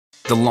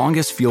The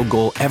longest field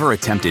goal ever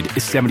attempted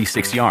is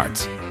 76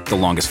 yards. The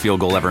longest field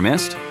goal ever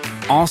missed?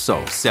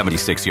 Also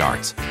 76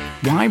 yards.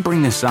 Why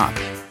bring this up?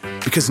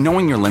 Because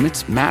knowing your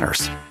limits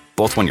matters,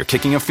 both when you're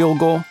kicking a field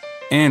goal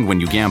and when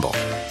you gamble.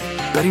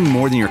 Betting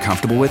more than you're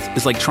comfortable with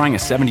is like trying a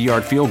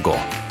 70-yard field goal.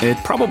 It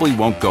probably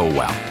won't go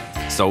well.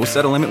 So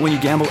set a limit when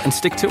you gamble and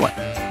stick to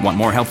it. Want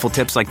more helpful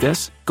tips like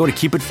this? Go to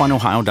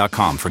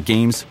keepitfunohio.com for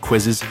games,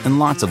 quizzes, and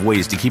lots of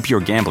ways to keep your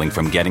gambling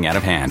from getting out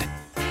of hand.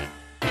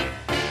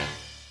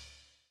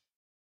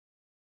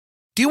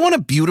 Do you want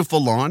a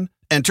beautiful lawn?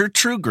 Enter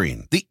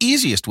TruGreen, the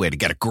easiest way to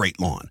get a great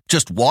lawn.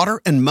 Just water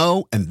and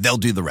mow, and they'll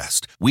do the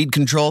rest. Weed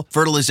control,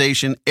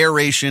 fertilization,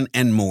 aeration,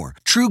 and more.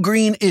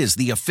 TruGreen is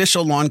the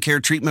official lawn care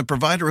treatment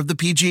provider of the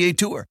PGA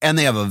Tour, and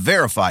they have a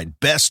verified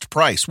best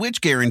price, which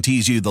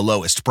guarantees you the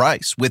lowest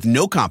price with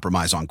no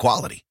compromise on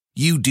quality.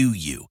 You do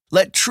you.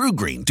 Let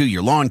TruGreen do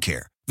your lawn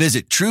care.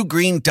 Visit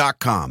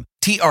TruGreen.com,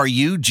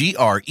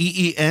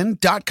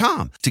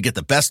 TruGreen.com, to get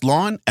the best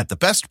lawn at the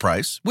best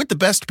price with the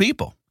best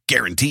people.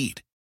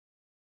 Guaranteed.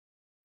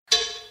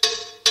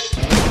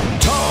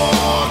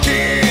 Talk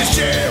is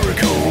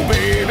Jericho,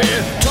 baby.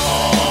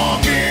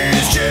 Talk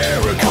is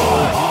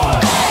Jericho.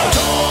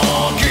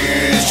 Talk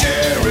is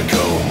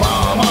Jericho,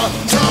 mama.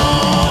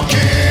 Talk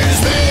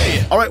is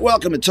me. All right,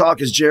 welcome to Talk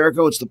is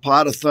Jericho. It's the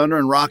pot of thunder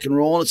and rock and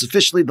roll, and it's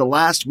officially the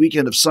last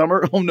weekend of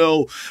summer. Oh,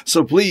 no.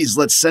 So please,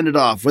 let's send it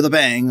off with a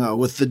bang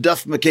with the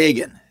Duff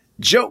McKagan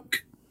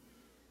joke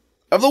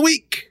of the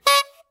week.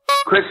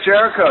 Chris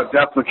Jericho,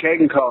 Duff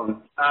McKagan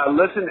calling.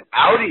 Listen,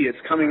 Audi is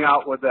coming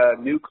out with a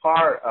new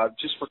car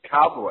just for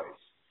cowboys.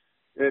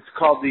 It's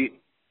called the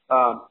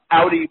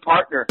Audi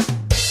Partner.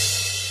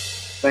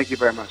 Thank you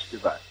very much.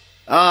 Goodbye.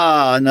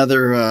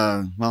 Another,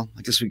 I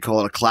guess we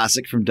call it a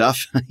classic from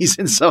Duff. He's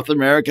in South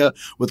America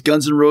with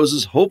Guns N'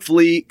 Roses,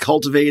 hopefully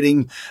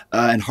cultivating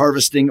and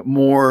harvesting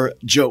more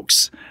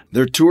jokes.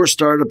 Their tour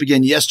started up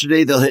again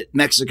yesterday. They'll hit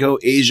Mexico,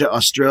 Asia,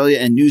 Australia,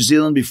 and New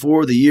Zealand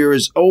before the year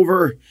is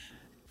over.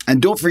 And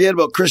don't forget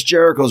about Chris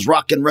Jericho's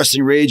Rockin'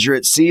 Wrestling Rager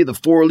at Sea, the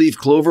Four-Leaf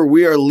Clover.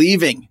 We are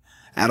leaving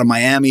out of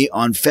Miami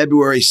on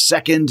February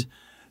 2nd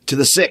to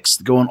the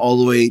 6th, going all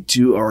the way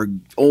to our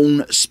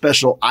own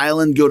special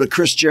island. Go to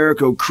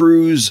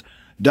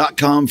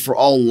ChrisJerichoCruise.com for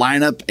all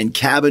lineup and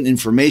cabin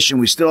information.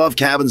 We still have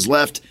cabins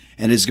left,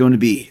 and it's going to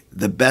be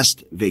the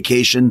best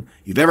vacation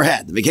you've ever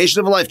had. The vacation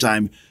of a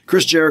lifetime,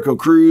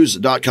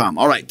 ChrisJerichoCruise.com.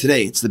 All right,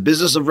 today it's the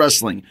business of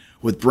wrestling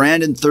with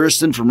Brandon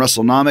Thurston from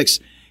WrestleNomics.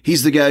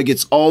 He's the guy who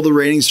gets all the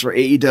ratings for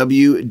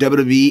AEW,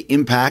 WWE,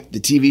 Impact, the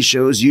TV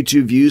shows,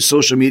 YouTube views,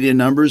 social media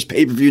numbers,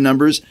 pay-per-view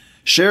numbers,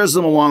 shares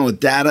them along with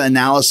data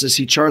analysis.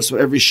 He charts what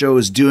every show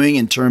is doing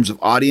in terms of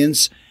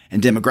audience and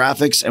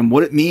demographics and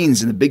what it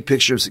means in the big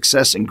picture of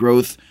success and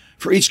growth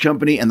for each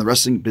company and the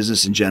wrestling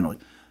business in general.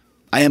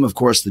 I am, of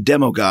course, the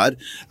demo god,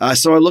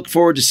 so I look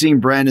forward to seeing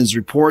Brandon's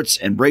reports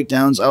and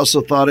breakdowns. I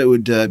also thought it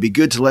would be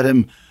good to let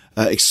him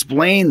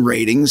explain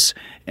ratings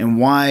and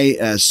why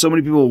so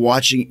many people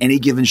watching any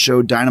given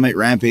show, Dynamite,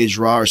 Rampage,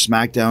 Raw, or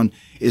SmackDown,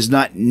 is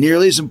not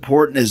nearly as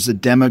important as the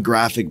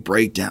demographic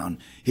breakdown.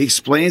 He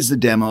explains the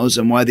demos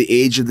and why the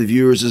age of the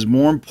viewers is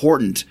more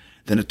important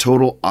than a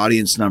total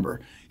audience number.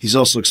 He's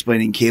also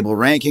explaining cable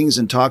rankings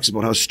and talks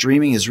about how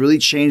streaming has really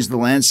changed the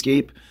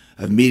landscape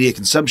of media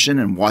consumption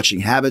and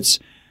watching habits.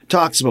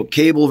 Talks about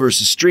cable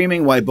versus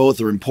streaming, why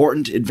both are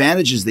important,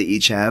 advantages they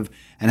each have,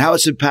 and how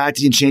it's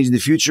impacting and changing the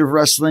future of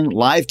wrestling,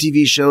 live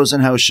TV shows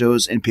and house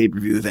shows, and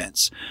pay-per-view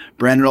events.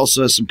 Brandon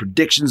also has some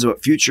predictions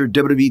about future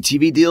WWE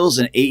TV deals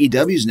and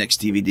AEW's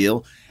next TV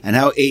deal, and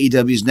how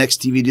AEW's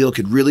next TV deal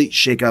could really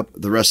shake up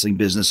the wrestling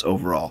business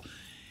overall.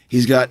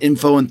 He's got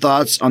info and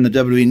thoughts on the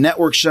WWE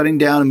Network shutting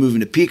down and moving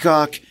to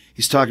Peacock.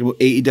 He's talking about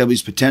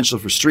AEW's potential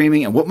for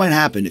streaming and what might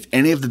happen if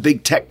any of the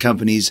big tech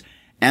companies,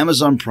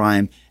 Amazon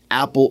Prime,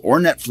 Apple, or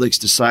Netflix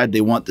decide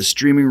they want the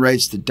streaming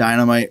rights to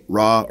Dynamite,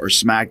 Raw, or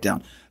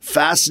SmackDown.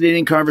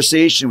 Fascinating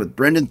conversation with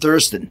Brendan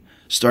Thurston,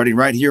 starting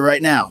right here,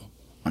 right now,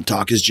 on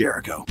Talk is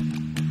Jericho.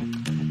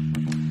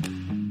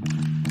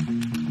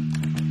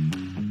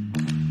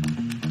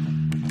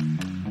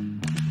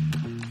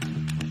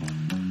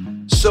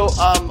 So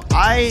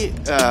I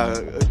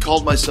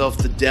called myself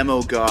the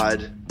Demo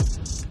God,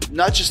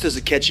 not just as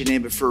a catchy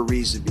name, but for a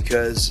reason,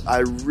 because I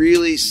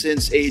really,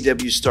 since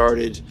AEW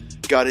started,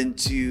 got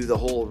into the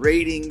whole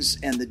ratings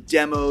and the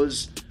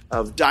demos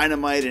of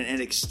Dynamite and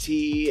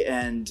NXT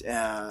and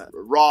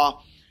Raw.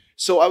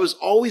 So I was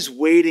always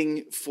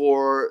waiting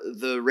for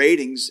the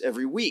ratings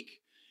every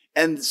week.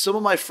 And some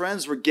of my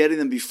friends were getting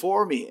them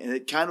before me. And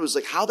it kind of was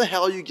like, how the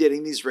hell are you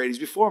getting these ratings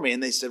before me?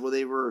 And they said, well,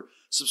 they were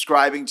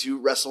subscribing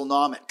to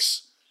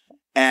WrestleNomics.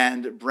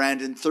 And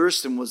Brandon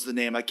Thurston was the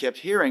name I kept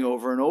hearing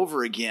over and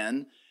over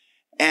again.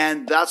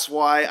 And that's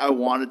why I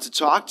wanted to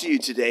talk to you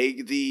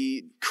today.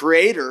 The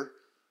creator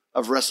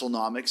of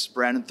WrestleNomics,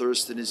 Brandon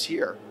Thurston, is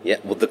here. Yeah,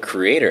 well, the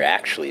creator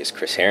actually is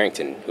Chris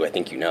Harrington, who I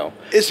think you know.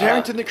 Is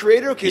Harrington the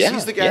creator? Okay, yeah, so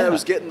he's the guy I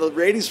was getting the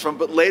ratings from,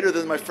 but later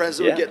than my friends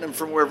that were getting them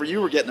from wherever you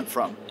were getting them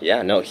from.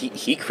 Yeah, no,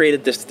 he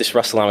created this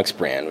WrestleNomics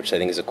brand, which I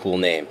think is a cool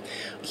name.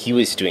 He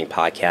was doing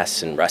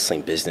podcasts and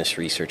wrestling business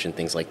research and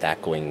things like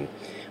that going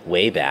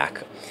way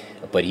back,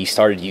 but he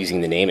started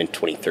using the name in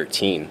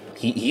 2013.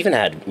 He even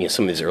had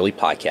some of his early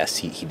podcasts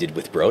he did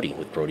with Brody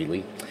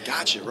Lee.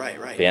 Gotcha,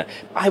 right. Yeah,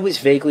 I was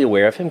vaguely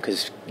aware of him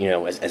because,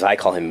 as I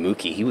call him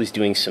Mookie, he was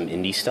doing some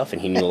indie stuff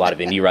and he knew a lot of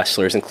indie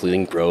wrestlers,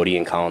 including Brody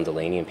and Colin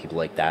Delaney and people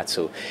like that.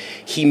 So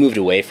he moved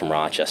away from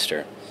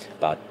Rochester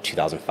about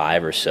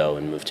 2005 or so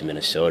and moved to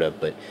Minnesota.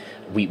 But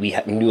we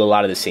knew a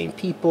lot of the same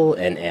people,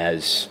 and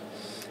as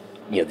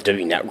the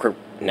W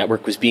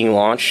Network was being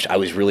launched, I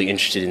was really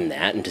interested in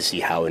that and to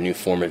see how a new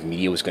form of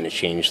media was going to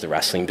change the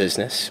wrestling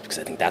business, because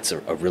I think that's a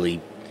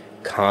really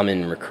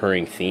common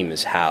recurring theme,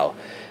 is how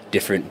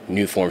different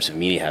new forms of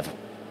media have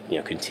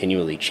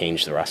continually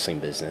changed the wrestling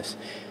business.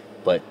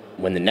 But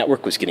when the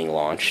network was getting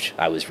launched,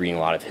 I was reading a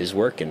lot of his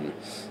work, and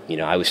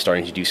I was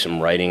starting to do some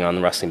writing on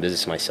the wrestling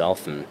business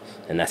myself, and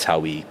that's how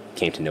we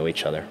came to know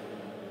each other.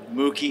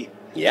 Mookie.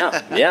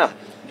 Yeah.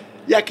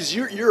 Yeah, because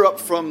you're up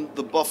from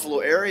the Buffalo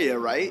area,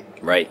 right?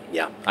 Right,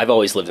 yeah. I've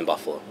always lived in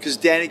Buffalo. Because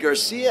Danny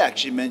Garcia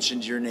actually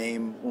mentioned your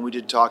name when we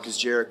did Talk is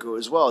Jericho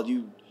as well.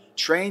 You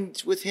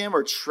trained with him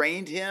or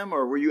trained him,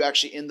 or were you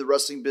actually in the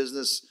wrestling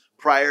business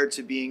prior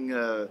to being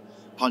a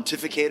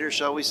pontificator,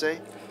 shall we say?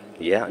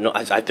 Yeah, no,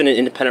 I've been an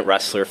independent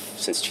wrestler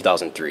since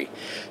 2003,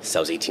 since I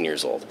was 18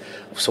 years old.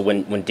 So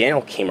when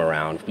Daniel came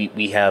around,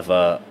 we have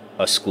a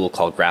school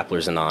called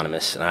Grapplers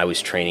Anonymous, and I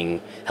was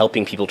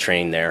helping people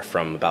train there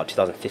from about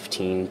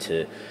 2015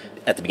 to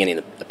at the beginning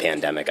of the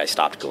pandemic. I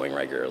stopped going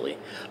regularly.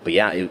 But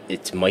yeah,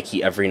 it's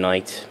Mikey every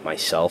night,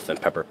 myself,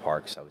 and Pepper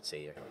Parks, I would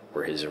say,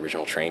 were his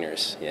original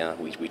trainers. Yeah,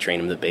 we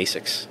trained him the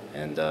basics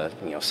and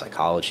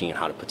psychology and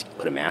how to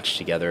put a match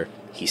together.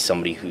 He's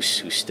somebody who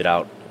stood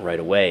out right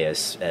away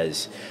as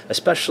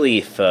especially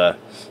if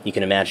you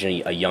can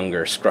imagine a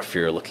younger,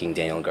 scruffier looking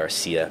Daniel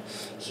Garcia.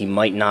 He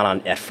might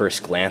not at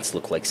first glance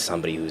look like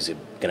somebody who's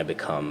going to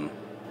become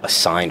a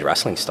signed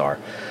wrestling star,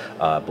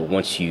 but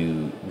once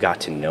you got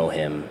to know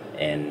him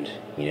and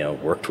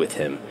worked with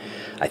him,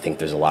 I think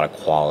there's a lot of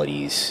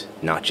qualities,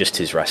 not just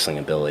his wrestling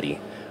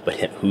ability, but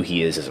who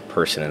he is as a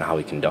person and how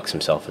he conducts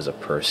himself as a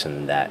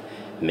person, that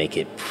make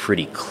it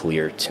pretty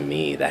clear to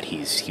me that he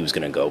was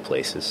going to go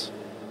places.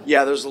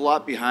 Yeah, there's a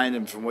lot behind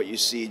him from what you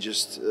see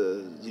just,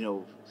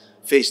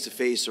 face to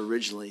face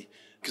originally.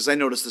 Because I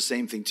noticed the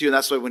same thing too. And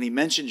that's why when he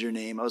mentioned your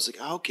name, I was like,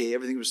 oh, okay,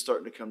 everything was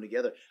starting to come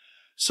together.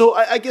 So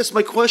I guess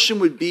my question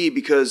would be,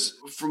 because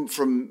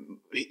from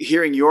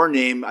hearing your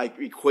name, I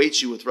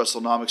equate you with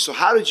WrestleNomics. So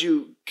how did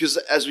you, because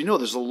as we know,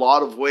 there's a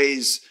lot of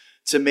ways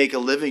to make a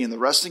living in the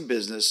wrestling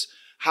business.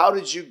 How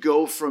did you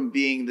go from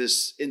being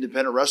this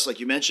independent wrestler, like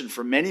you mentioned,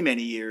 for many,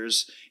 many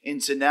years,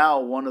 into now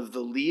one of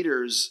the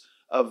leaders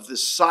of the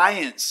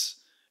science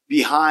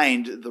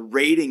behind the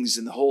ratings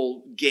and the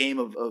whole game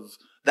of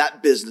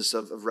that business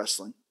of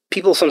wrestling?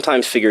 People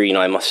sometimes figure,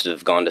 I must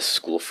have gone to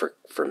school for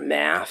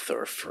math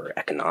or for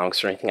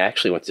economics or anything. I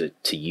actually went to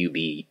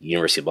UB,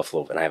 University of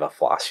Buffalo, and I have a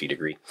philosophy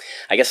degree.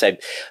 I guess I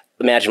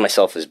imagine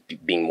myself as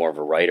being more of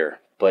a writer.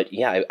 But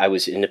yeah, I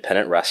was an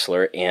independent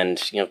wrestler,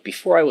 and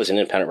before I was an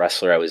independent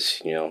wrestler, I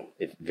was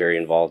very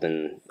involved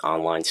in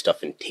online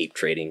stuff and tape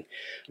trading,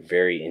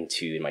 very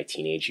into in my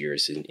teenage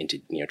years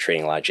into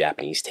trading a lot of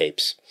Japanese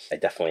tapes. I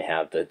definitely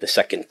have the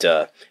second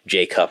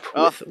J Cup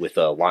with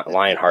a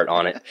Lionheart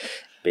on it.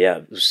 But yeah,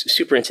 I was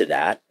super into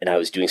that, and I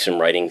was doing some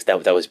writings.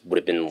 Would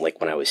have been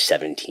like when I was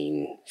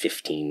 17,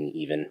 15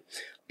 even.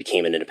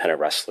 Became an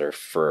independent wrestler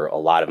for a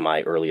lot of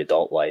my early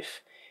adult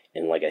life.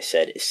 And like I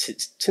said,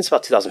 since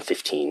about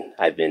 2015,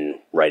 I've been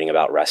writing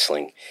about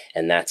wrestling,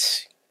 and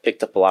that's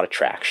picked up a lot of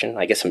traction.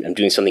 I guess I'm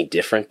doing something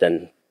different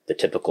than the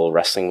typical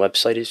wrestling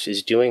website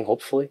is doing,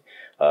 hopefully.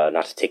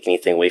 Not to take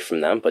anything away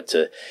from them, but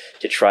to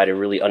try to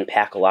really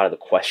unpack a lot of the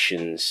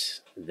questions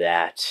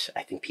that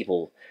I think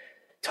people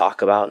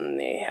talk about and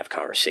they have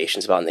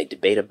conversations about and they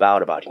debate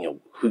about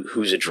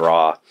who's a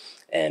draw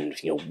and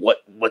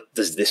what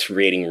does this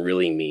rating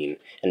really mean.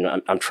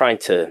 And I'm trying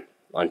to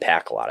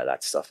unpack a lot of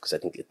that stuff, because I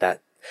think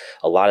that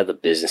a lot of the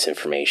business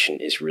information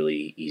is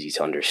really easy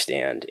to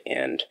understand,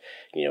 and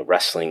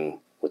wrestling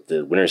with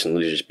the winners and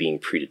losers being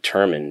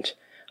predetermined,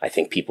 I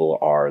think people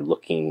are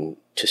looking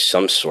to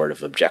some sort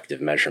of objective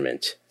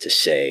measurement to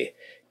say,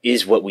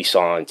 is what we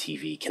saw on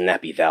TV, can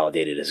that be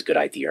validated as a good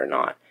idea or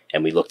not?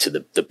 And we look to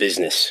the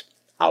business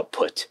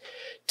output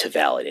to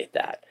validate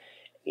that.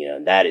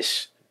 That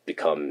has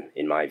become,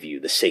 in my view,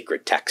 the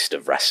sacred text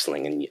of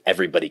wrestling, and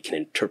everybody can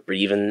interpret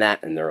even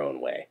that in their own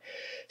way.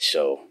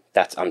 So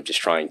I'm just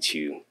trying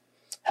to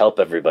help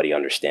everybody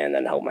understand that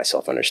and help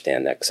myself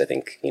understand that, because I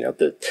think,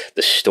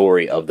 the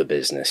story of the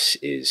business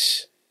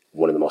is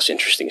one of the most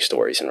interesting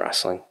stories in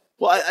wrestling.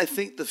 Well, I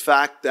think the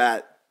fact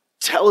that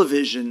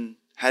television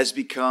has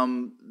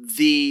become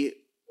the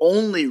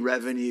only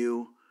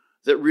revenue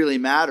that really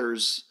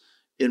matters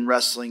in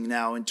wrestling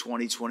now in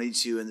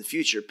 2022 and the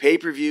future.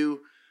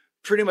 Pay-per-view,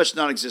 pretty much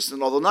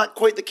non-existent, although not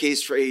quite the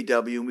case for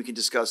AEW, and we can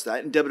discuss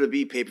that. And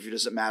WWE pay-per-view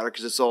doesn't matter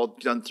because it's all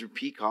done through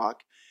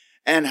Peacock.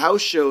 And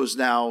house shows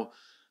now,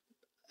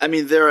 I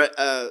mean, they're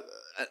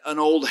an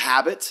old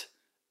habit,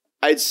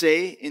 I'd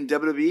say, in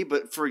WWE.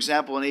 But for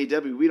example, in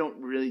AEW, we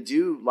don't really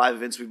do live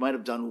events. We might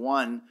have done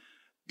one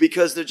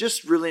because they're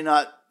just really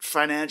not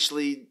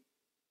financially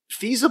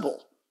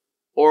feasible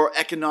or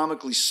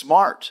economically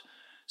smart.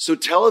 So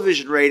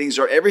television ratings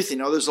are everything.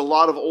 Now, there's a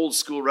lot of old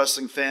school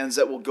wrestling fans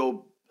that will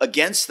go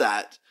against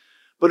that,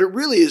 but it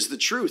really is the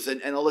truth.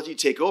 And I'll let you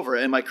take over.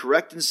 Am I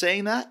correct in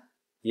saying that?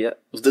 Yeah,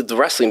 the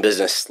wrestling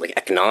business, like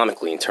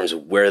economically, in terms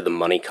of where the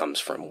money comes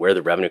from, where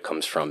the revenue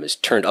comes from, is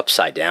turned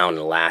upside down in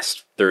the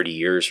last 30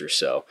 years or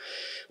so.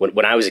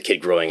 When I was a kid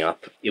growing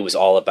up, it was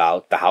all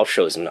about the house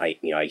shows, and I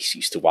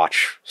used to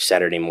watch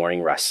Saturday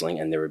morning wrestling,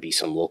 and there would be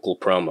some local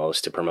promos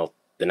to promote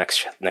the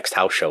next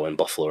house show in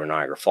Buffalo or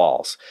Niagara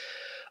Falls.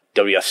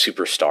 WF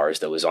Superstars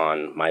that was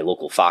on my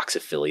local Fox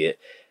affiliate.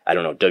 I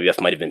don't know, WF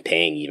might have been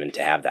paying even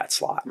to have that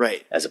slot,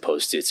 right? As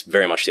opposed to, it's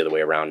very much the other way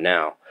around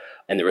now.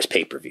 And there was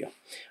pay-per-view,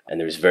 and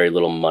there was very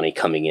little money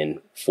coming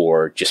in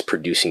for just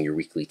producing your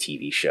weekly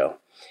TV show.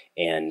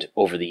 And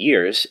over the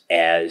years,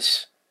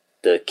 as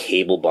the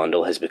cable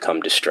bundle has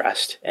become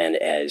distressed, and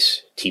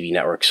as TV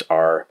networks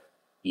are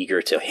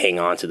eager to hang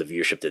on to the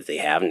viewership that they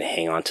have and to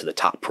hang on to the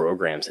top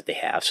programs that they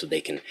have so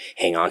they can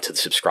hang on to the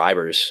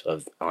subscribers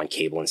on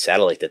cable and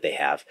satellite that they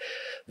have,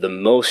 the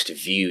most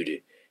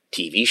viewed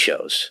TV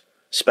shows,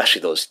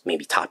 especially those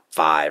maybe top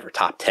 5 or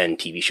top 10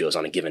 TV shows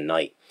on a given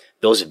night,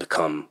 those have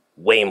become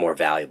way more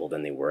valuable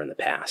than they were in the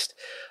past.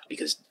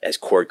 Because as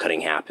cord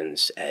cutting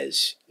happens,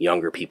 as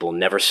younger people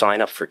never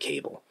sign up for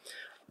cable,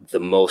 the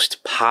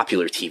most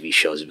popular TV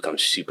shows have become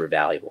super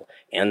valuable.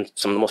 And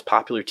some of the most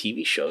popular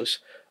TV shows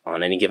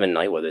on any given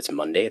night, whether it's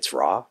Monday, it's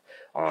Raw.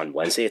 On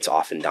Wednesday, it's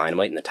often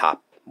Dynamite in the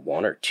top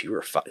 1 or 2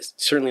 or 5,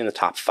 certainly in the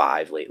top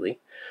 5 lately.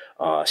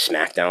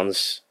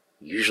 SmackDown's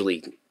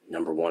usually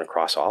number 1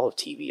 across all of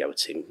TV. I would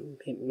say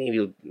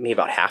maybe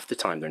about half the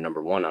time they're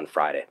number 1 on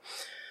Friday.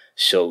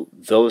 So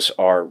those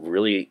are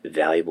really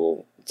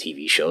valuable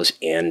TV shows,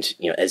 and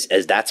as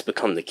that's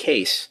become the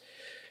case,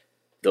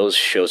 those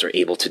shows are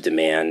able to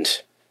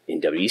demand,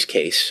 in WWE's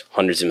case,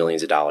 hundreds of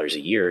millions of dollars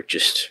a year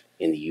just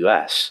in the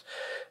U.S.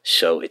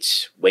 So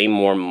it's way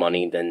more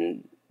money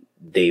than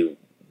they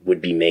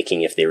would be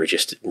making if they were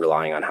just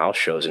relying on house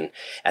shows. And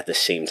at the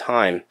same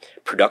time,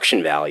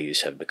 production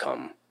values have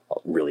become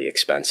really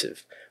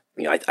expensive.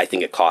 I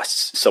think it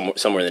costs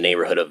somewhere in the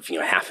neighborhood of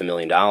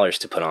 $500,000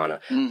 to put on a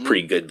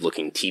pretty good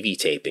looking TV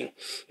taping.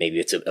 Maybe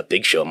it's a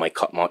big show. It might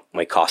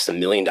cost $1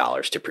 million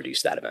to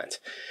produce that event.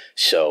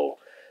 So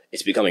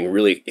it's becoming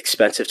really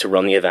expensive to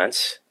run the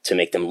events, to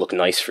make them look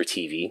nice for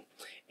TV.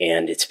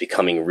 And it's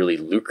becoming really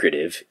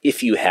lucrative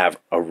if you have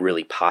a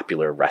really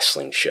popular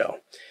wrestling show.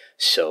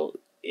 So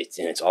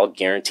it's all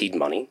guaranteed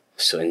money.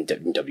 So in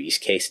WWE's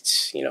case,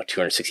 it's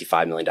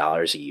 $265 million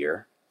a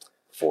year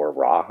for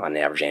Raw on an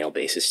average annual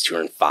basis,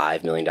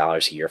 $205 million a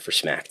year for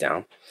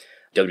SmackDown.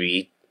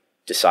 WWE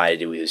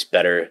decided it was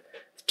better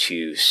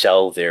to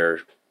sell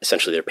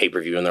essentially their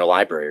pay-per-view and their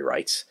library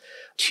rights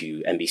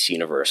to NBC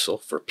Universal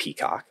for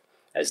Peacock,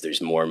 as there's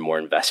more and more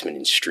investment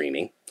in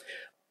streaming.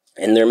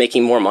 And they're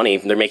making more money.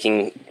 They're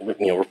making,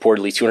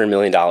 reportedly $200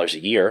 million a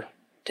year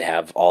to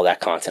have all that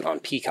content on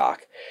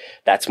Peacock.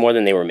 That's more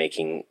than they were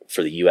making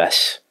for the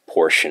U.S.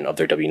 portion of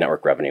their W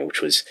Network revenue,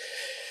 which was,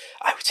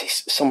 I would say,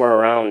 somewhere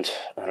around,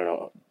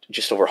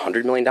 just over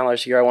 $100 million a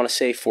year, I want to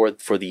say, for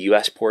the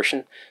U.S.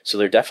 portion. So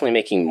they're definitely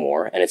making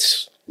more, and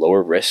it's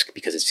lower risk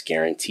because it's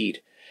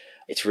guaranteed.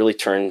 It's really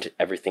turned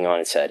everything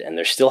on its head. And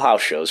there's still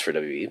house shows for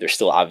WWE. There's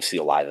still obviously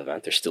a live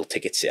event. There's still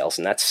ticket sales,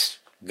 and that's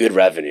good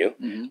revenue.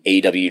 Mm-hmm.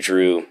 AEW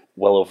drew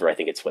well over, I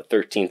think it's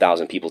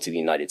 13,000 people to the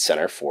United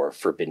Center for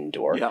Forbidden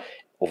Door,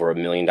 over $1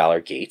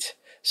 million gate.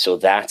 So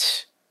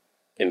that's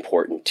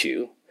important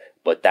too.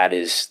 But that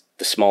is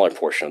the smaller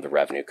portion of the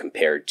revenue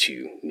compared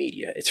to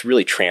media. It's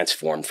really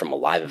transformed from a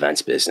live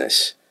events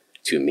business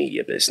to a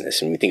media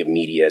business. And we think of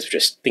media as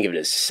think of it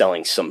as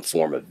selling some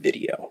form of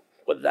video,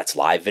 whether that's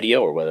live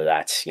video or whether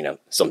that's,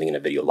 something in a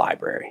video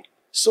library.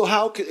 So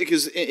how,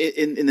 because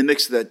in the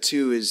mix of that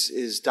too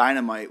is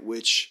Dynamite,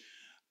 which,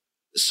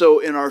 so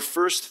in our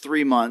first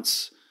 3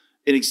 months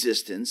in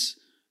existence,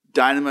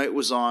 Dynamite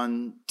was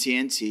on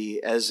TNT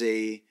as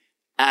a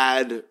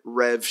ad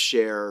rev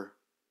share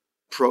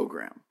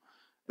program.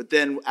 But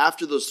then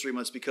after those 3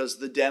 months, because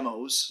the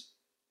demos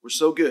were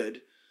so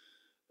good,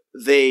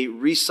 they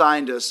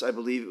re-signed us. I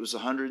believe it was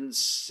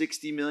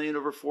 $160 million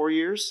over 4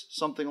 years,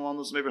 something along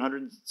those, maybe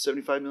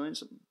 $175 million.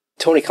 Something.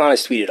 Tony Khan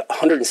has tweeted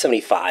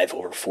 175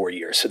 over 4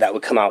 years, so that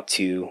would come out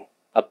to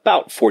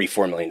about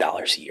 $44 million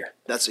a year.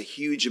 That's a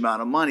huge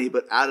amount of money,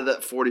 but out of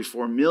that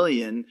 $44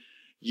 million,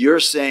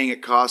 you're saying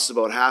it costs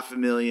about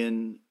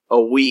 $500,000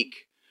 a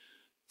week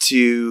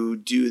to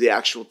do the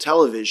actual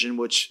television,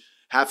 which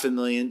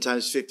 $500,000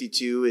 times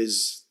 52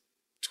 is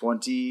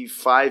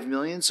 $25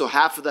 million. So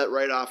half of that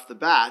right off the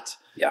bat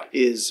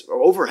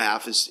or over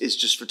half is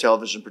just for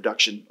television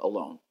production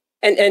alone.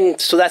 And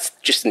so that's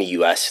just in the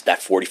U.S., that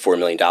 $44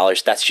 million,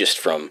 that's just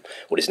from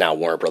what is now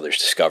Warner Brothers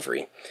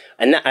Discovery.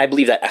 And I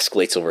believe that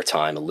escalates over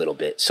time a little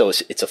bit. So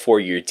it's a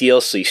 4-year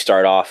deal. So you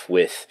start off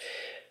with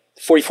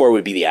 44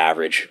 would be the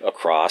average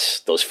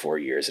across those 4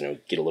 years, and it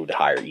would get a little bit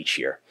higher each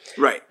year.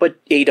 Right. But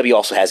AEW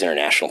also has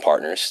international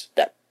partners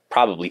that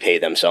probably pay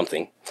them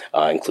something,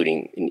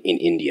 including in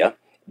India.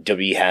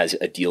 WWE has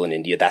a deal in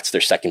India. That's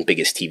their second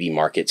biggest TV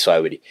market. So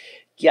I would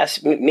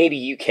guess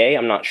maybe UK,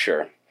 I'm not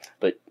sure.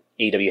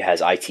 AEW has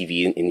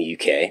ITV in the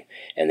UK,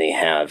 and they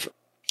have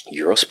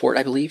Eurosport,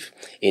 I believe,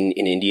 in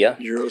India.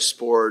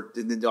 Eurosport,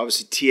 and then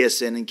obviously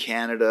TSN in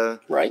Canada.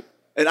 Right.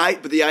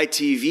 But the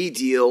ITV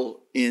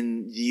deal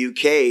in the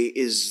UK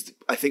is,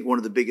 I think, one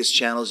of the biggest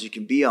channels you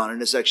can be on,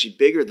 and it's actually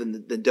bigger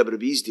than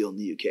WWE's deal in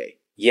the UK.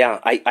 Yeah,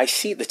 I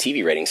see the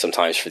TV ratings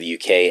sometimes for the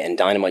UK, and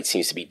Dynamite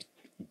seems to be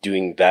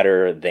doing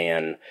better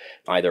than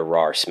either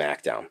Raw or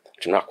SmackDown,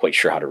 which I'm not quite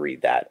sure how to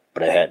read that.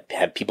 But I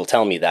had people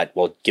tell me that,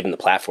 well, given the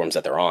platforms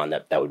that they're on,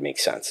 that would make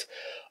sense.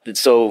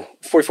 So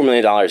 $44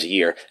 million a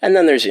year. And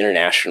then there's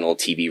international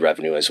TV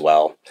revenue as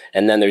well.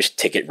 And then there's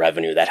ticket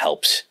revenue that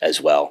helps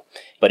as well.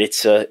 But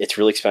it's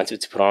really expensive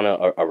to put on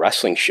a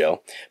wrestling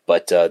show.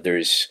 But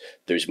there's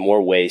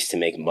more ways to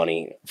make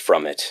money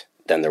from it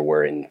than there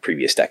were in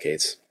previous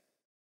decades.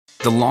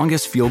 The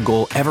longest field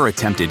goal ever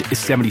attempted is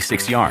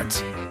 76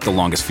 yards. The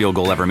longest field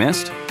goal ever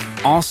missed?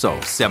 Also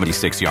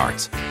 76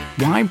 yards.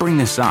 Why bring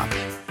this up?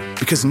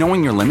 Because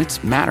knowing your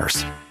limits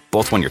matters,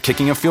 both when you're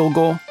kicking a field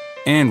goal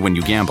and when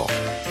you gamble.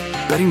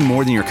 Betting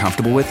more than you're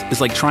comfortable with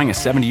is like trying a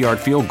 70-yard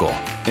field goal.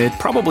 It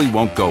probably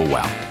won't go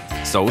well.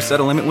 So set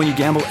a limit when you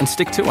gamble and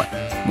stick to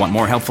it. Want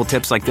more helpful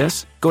tips like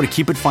this? Go to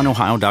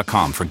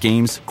keepitfunohio.com for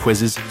games,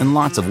 quizzes, and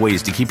lots of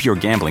ways to keep your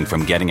gambling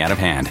from getting out of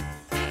hand.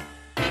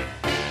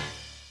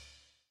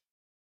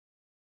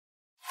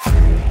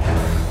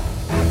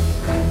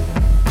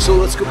 So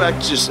let's go back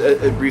just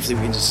briefly.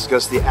 We can just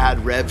discuss the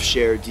ad rev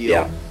share deal.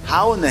 Yeah.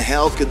 How in the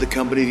hell could the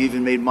company have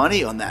even made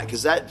money on that?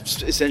 Because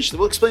that essentially,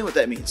 we'll explain what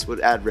that means,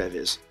 what ad rev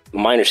is.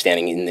 My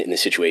understanding in the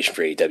situation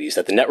for AEW is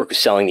that the network was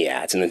selling the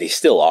ads, and that they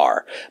still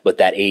are, but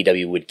that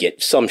AEW would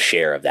get some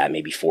share of that,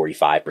 maybe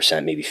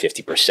 45%, maybe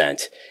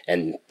 50%,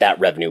 and that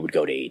revenue would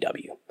go to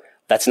AEW.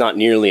 That's not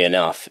nearly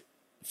enough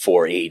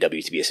for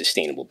AEW to be a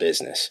sustainable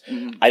business.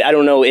 Mm-hmm. I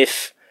don't know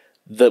if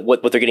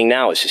what they're getting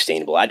now is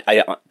sustainable.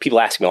 People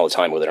ask me all the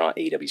time whether or not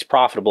AEW is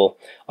profitable.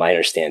 I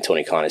understand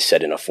Tony Khan has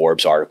said in a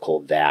Forbes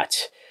article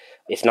that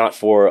if not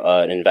for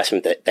an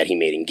investment that he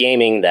made in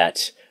gaming,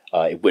 that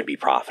it would be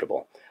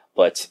profitable.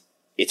 But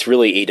it's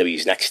really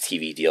AEW's next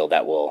TV deal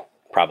that will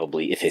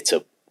probably, if it's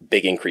a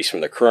big increase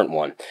from the current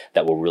one,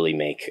 that will really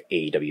make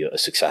AEW a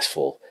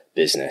successful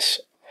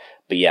business.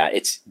 But yeah,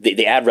 it's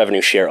the ad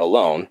revenue share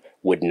alone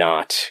would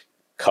not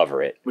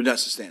cover it. Would not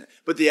sustain it.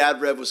 But the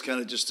ad rev was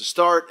kind of just a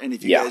start, and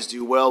if you guys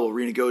do well, we'll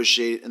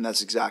renegotiate, and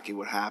that's exactly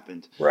what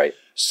happened. Right.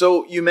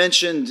 So you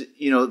mentioned,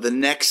 the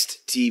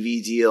next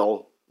TV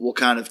deal will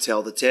kind of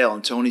tell the tale,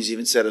 and Tony's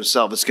even said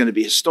himself, it's going to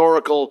be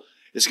historical.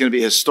 It's going to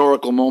be a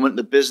historical moment in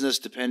the business,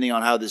 depending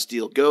on how this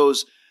deal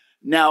goes.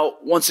 Now,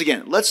 once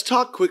again, let's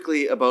talk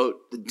quickly about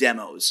the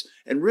demos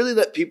and really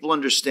let people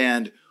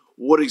understand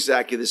what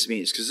exactly this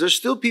means. Because there's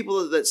still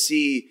people that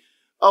see,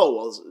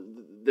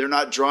 they're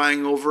not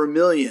drawing over 1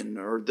 million,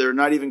 or they're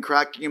not even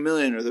cracking 1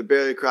 million, or they're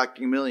barely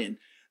cracking 1 million.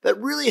 That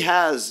really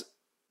has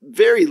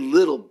very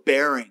little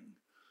bearing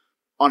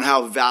on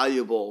how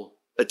valuable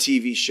a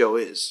TV show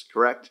is,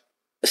 correct?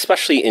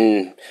 Especially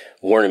in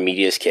Warner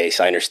Media's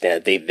case, I understand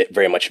that they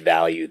very much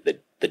value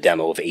the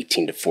demo of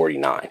 18 to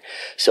 49.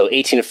 So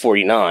 18 to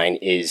 49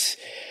 is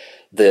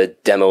the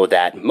demo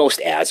that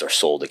most ads are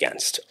sold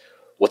against.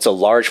 What's a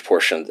large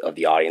portion of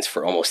the audience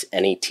for almost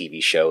any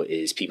TV show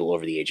is people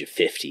over the age of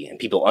 50, and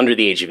people under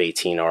the age of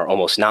 18 are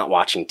almost not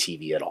watching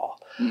TV at all.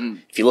 Mm-hmm.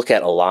 If you look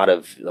at a lot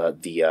of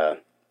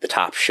the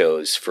top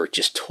shows for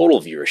just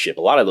total viewership,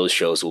 a lot of those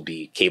shows will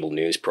be cable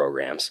news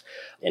programs.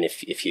 And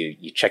if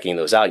you're checking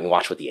those out and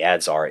watch what the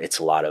ads are, it's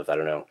a lot of,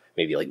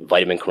 maybe like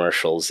vitamin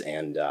commercials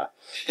and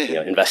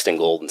invest in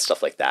gold and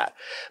stuff like that.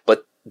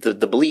 But the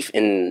belief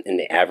in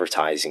the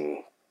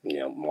advertising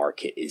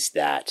market is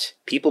that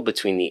people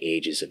between the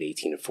ages of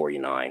 18 and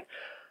 49,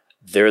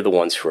 they're the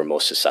ones who are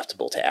most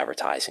susceptible to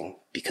advertising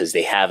because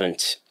they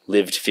haven't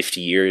lived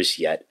 50 years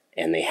yet,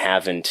 and they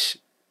haven't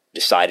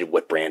decided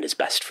what brand is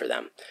best for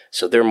them.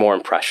 So they're more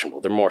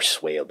impressionable, they're more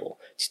swayable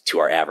to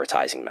our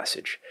advertising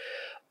message.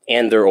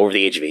 And they're over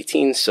the age of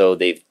 18, so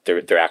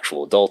they're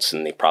actual adults,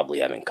 and they probably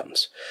have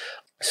incomes.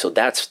 So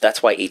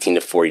that's why 18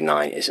 to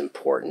 49 is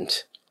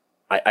important.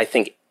 I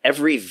think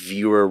every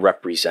viewer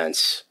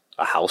represents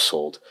a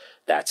household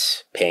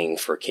that's paying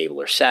for cable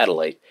or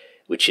satellite,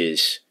 which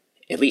is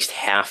at least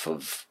half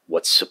of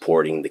what's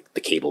supporting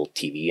the cable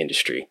TV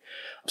industry.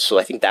 So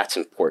I think that's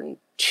important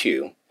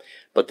too.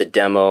 But the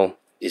demo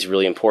is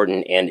really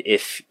important. And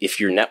if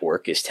your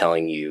network is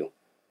telling you,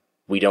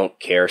 we don't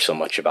care so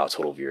much about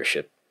total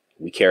viewership,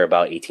 we care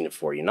about 18 to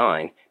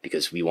 49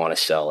 because we want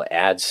to sell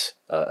ads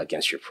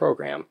against your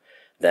program,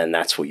 then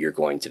that's what you're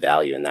going to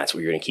value, and that's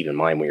what you're going to keep in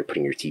mind when you're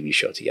putting your TV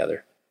show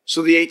together.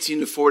 So the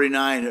 18 to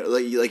 49,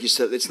 like you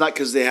said, it's not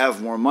because they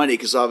have more money,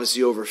 because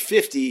obviously over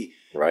 50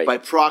 Right. by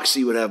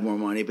proxy would have more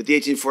money. But the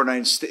 18 to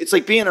 49, it's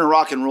like being in a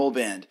rock and roll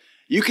band.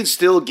 You can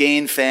still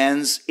gain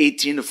fans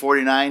 18 to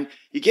 49.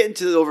 You get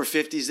into the over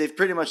 50s, they've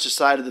pretty much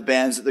decided the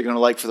bands that they're going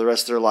to like for the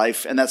rest of their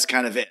life, and that's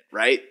kind of it,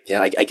 right?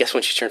 Yeah, I guess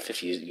once you turn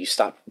 50, you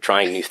stop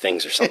trying new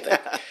things or something.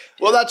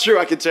 Well, that's true.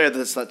 I can tell you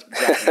that's not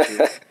exactly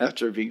true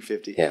after being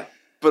 50. Yeah.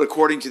 But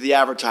according to the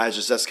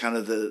advertisers, that's kind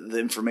of the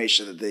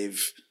information that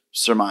they've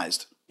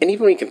surmised. And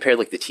even when you compare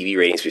like the TV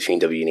ratings between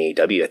W and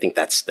AEW, I think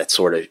that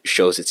sort of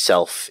shows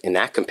itself in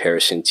that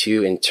comparison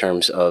too, in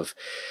terms of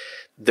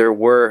there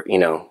were,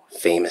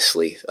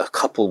 famously a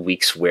couple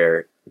weeks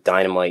where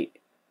Dynamite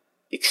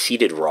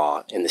exceeded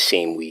Raw in the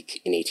same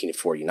week in 18 to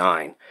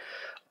 49,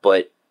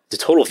 but the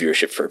total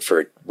viewership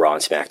for Raw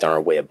and SmackDown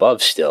are way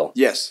above still.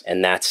 Yes.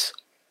 And that's,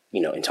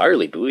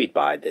 entirely buoyed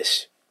by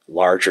this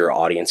larger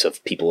audience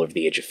of people over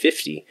the age of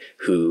 50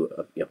 who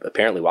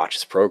apparently watch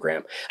this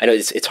program. I know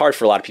it's hard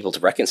for a lot of people to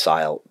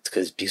reconcile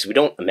because we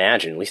don't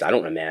imagine, at least I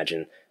don't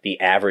imagine, the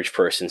average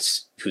person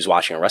who's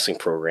watching a wrestling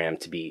program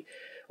to be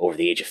over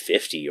the age of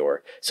 50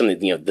 or something.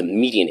 The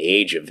median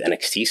age of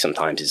NXT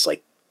sometimes is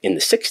like in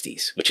the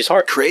 60s, which is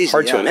hard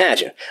to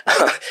imagine.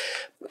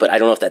 But I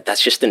don't know if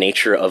that's just the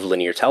nature of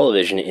linear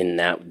television, in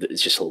that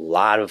it's just a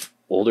lot of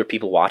older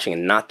people watching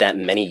and not that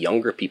many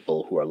younger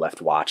people who are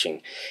left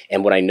watching.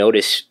 And what I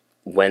notice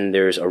when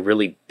there's a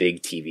really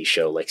big TV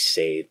show, like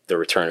say the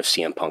return of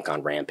CM Punk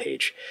on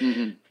Rampage,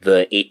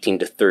 the 18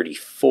 to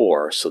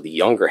 34, so the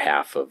younger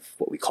half of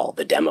what we call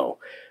the demo,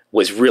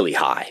 was really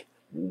high.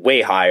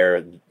 Way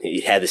higher.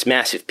 It had this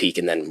massive peak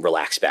and then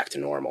relaxed back to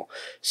normal.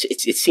 So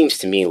it seems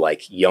to me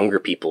like younger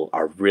people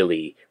are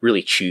really,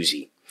 really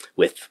choosy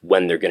with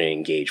when they're going to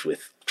engage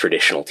with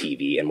traditional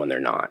TV and when they're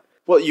not.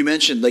 Well, you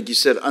mentioned, like you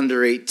said,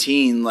 under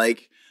 18,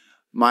 like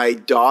my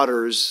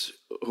daughters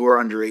who are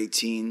under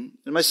 18,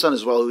 and my son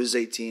as well, who is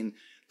 18,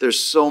 there's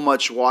so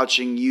much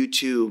watching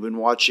YouTube and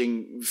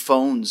watching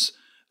phones.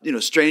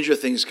 Stranger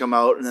Things come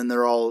out and then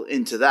they're all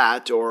into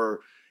that, or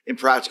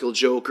Impractical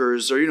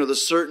Jokers, or,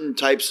 there's certain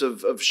types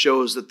of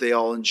shows that they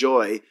all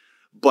enjoy.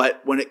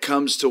 But when it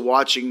comes to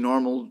watching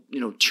normal,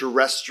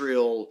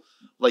 terrestrial,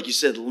 like you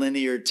said,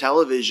 linear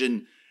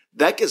television,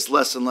 that gets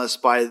less and less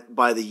by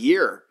the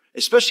year,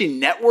 especially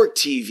network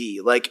TV,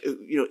 like,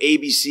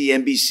 ABC,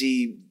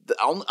 NBC.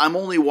 I'm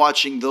only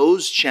watching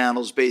those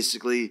channels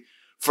basically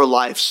for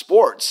live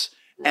sports.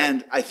 Right.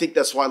 And I think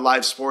that's why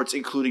live sports,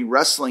 including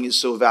wrestling,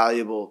 is so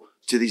valuable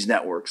to these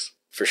networks.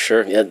 For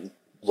sure. Yeah.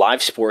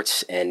 Live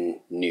sports and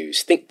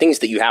news, things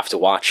that you have to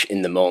watch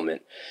in the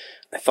moment.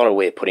 I thought a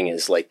way of putting it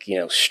is like,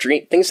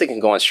 things that can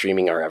go on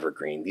streaming are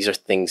evergreen. These are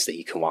things that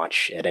you can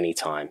watch at any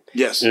time.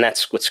 Yes. And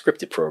that's what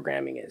scripted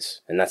programming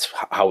is. And that's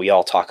how we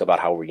all talk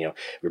about how we're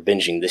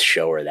binging this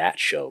show or that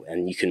show.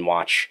 And you can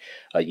watch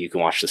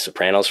The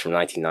Sopranos from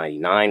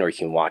 1999, or you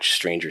can watch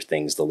Stranger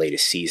Things, the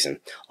latest season.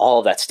 All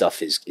of that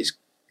stuff is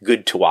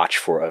good to watch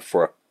for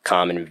a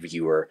common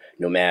viewer,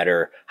 no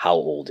matter how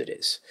old it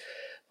is.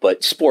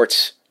 But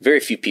sports, very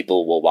few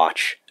people will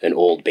watch an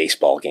old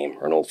baseball game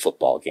or an old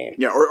football game.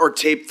 Yeah, or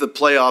tape the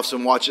playoffs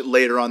and watch it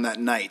later on that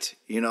night.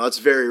 It's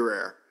very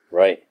rare.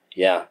 Right,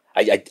 yeah.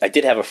 I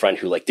did have a friend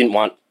who didn't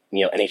want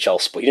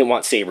NHL he didn't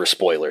want Sabres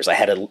spoilers. I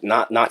had to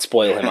not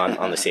spoil him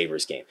on the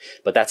Sabres game.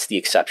 But that's the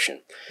exception.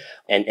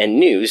 And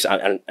news,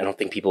 I don't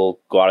think people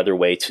go out of their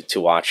way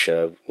to watch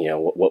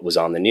what was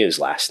on the news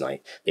last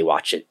night. They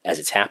watch it as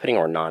it's happening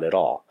or not at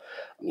all.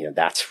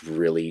 That's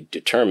really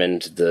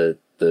determined the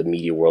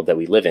media world that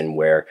we live in,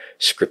 where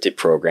scripted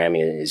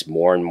programming is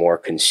more and more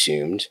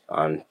consumed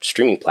on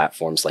streaming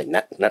platforms like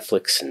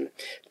Netflix and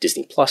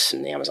Disney Plus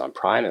and Amazon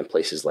Prime and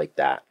places like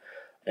that.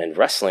 And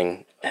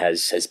wrestling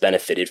has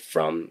benefited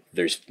from,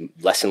 there's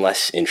less and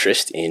less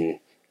interest in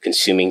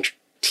consuming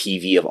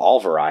TV of all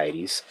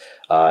varieties,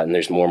 and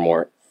there's more and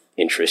more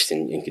interest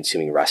in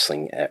consuming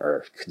wrestling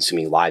or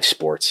consuming live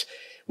sports,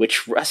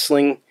 which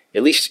wrestling,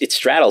 at least it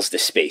straddles the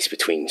space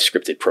between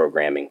scripted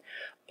programming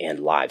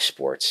and live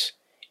sports.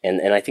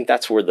 And I think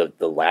that's where the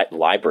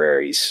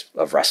libraries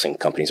of wrestling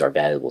companies are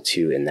valuable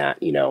too, in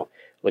that,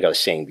 like I was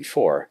saying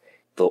before,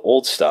 the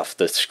old stuff,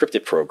 the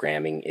scripted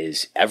programming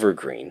is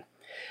evergreen,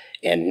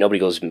 and nobody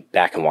goes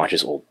back and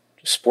watches old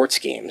sports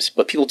games,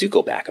 but people do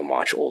go back and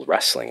watch old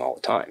wrestling all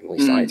the time. At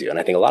least I do, and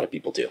I think a lot of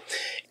people do.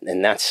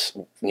 And that's,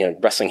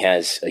 wrestling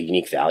has a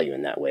unique value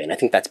in that way. And I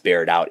think that's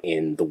bared out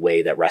in the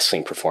way that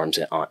wrestling performs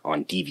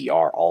on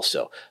DVR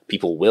also.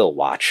 People will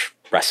watch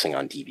wrestling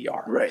on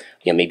DVR. Right.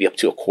 Maybe up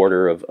to a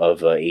quarter of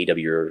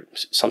AEW or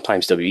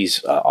sometimes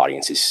WWE's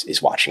audience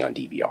is watching on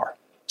DVR.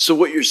 So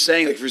what you're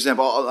saying, like, for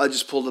example, I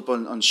just pulled up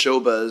on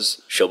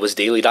Showbuzz.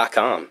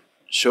 ShowbuzzDaily.com.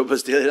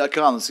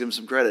 ShowbuzzDaily.com. Let's give them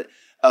some credit.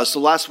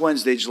 So last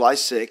Wednesday, July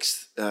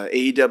 6th,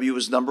 AEW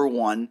was number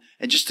one.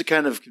 And just to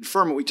kind of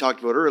confirm what we talked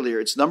about earlier,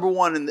 it's number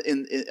one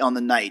on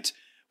the night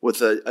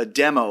with a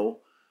demo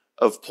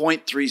of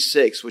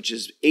 0.36, which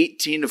is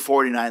 18 to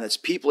 49. That's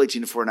people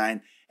 18 to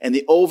 49. And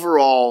the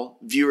overall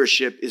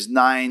viewership is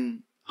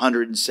 900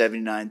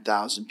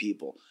 179,000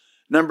 people.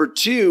 Number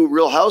 2,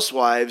 Real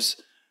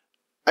Housewives.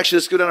 Actually,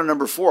 let's go down to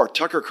number 4.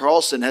 Tucker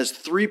Carlson has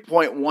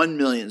 3.1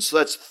 million. So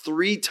that's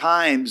 3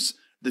 times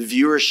the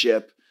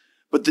viewership.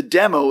 But the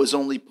demo is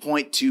only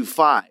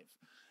 0.25.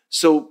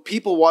 So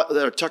people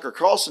that are Tucker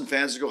Carlson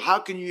fans go, how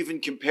can you even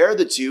compare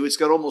the two? It's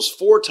got almost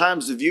 4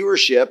 times the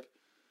viewership,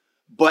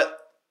 but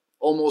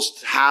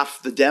almost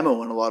half the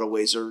demo in a lot of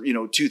ways, or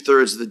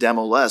 2/3 of the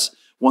demo less,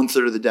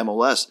 1/3 of the demo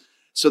less.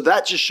 So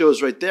that just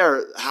shows right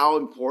there how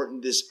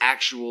important this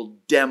actual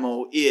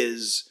demo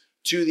is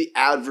to the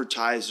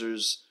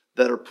advertisers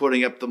that are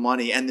putting up the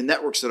money and the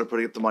networks that are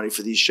putting up the money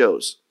for these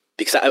shows.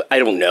 Because I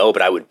don't know,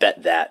 but I would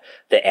bet that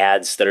the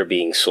ads that are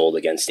being sold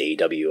against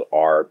AEW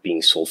are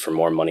being sold for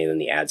more money than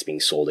the ads being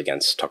sold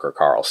against Tucker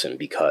Carlson.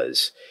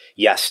 Because,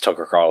 yes,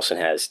 Tucker Carlson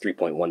has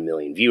 3.1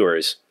 million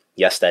viewers.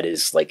 Yes, that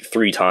is like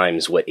 3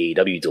 times what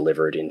AEW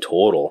delivered in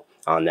total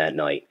on that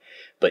night.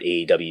 But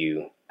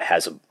AEW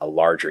has a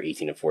larger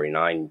 18 to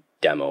 49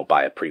 demo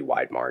by a pretty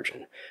wide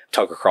margin.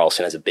 Tucker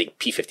Carlson has a big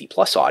P50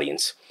 plus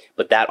audience,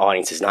 but that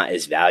audience is not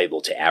as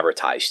valuable to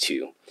advertise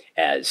to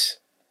as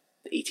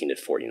 18 to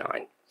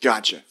 49.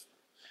 Gotcha.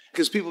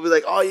 Because people be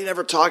like, oh, you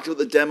never talked about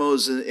the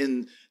demos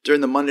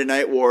during the Monday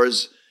Night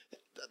Wars.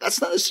 That's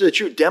not necessarily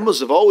true. Demos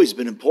have always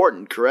been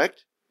important,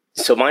 correct?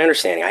 So my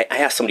understanding, I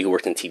asked somebody who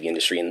worked in the TV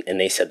industry, and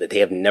they said that they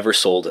have never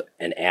sold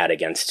an ad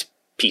against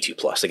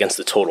P2+, against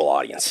the total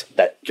audience.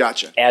 That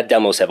Gotcha. Ad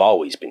demos have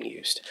always been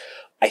used.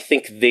 I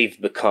think they've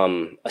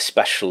become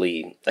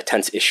especially a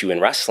tense issue in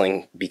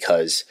wrestling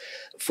because,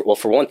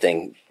 for one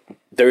thing,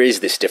 there is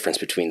this difference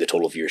between the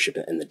total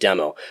viewership and the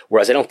demo,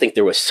 whereas I don't think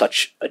there was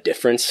such a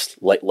difference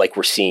like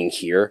we're seeing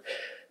here,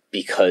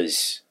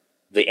 because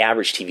the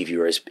average TV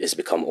viewer has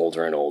become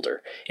older and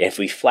older. And if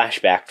we flash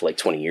back to like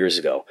 20 years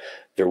ago,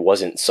 there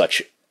wasn't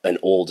such an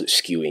old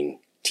skewing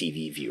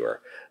TV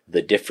viewer.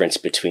 The difference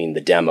between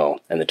the demo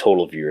and the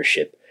total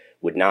viewership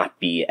would not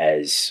be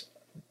as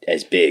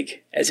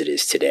big as it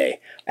is today.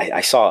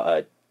 I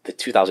saw the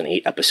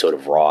 2008 episode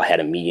of Raw had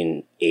a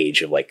median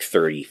age of like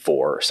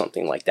 34 or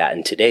something like that.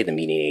 And today the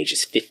median age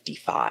is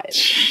 55.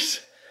 Jeez.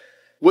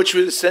 Which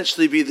would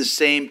essentially be the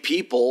same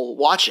people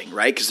watching,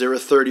 right? Because they were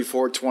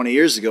 34 20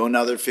 years ago, and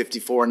now they're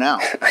 54 now.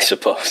 I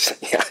suppose,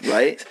 yeah.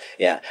 Right?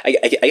 Yeah. I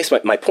guess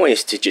my point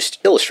is to just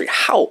illustrate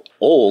how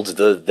old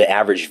the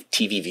average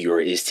TV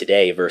viewer is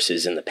today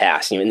versus in the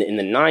past. In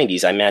the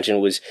 90s, I imagine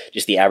it was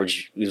just the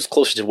average, it was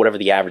closer to whatever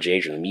the average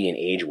age or the median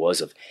age was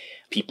of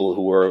people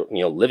who were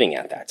living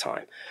at that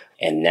time.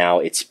 And now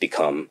it's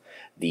become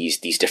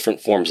these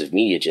different forms of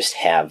media just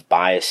have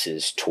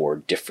biases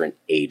toward different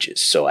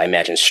ages. So I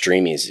imagine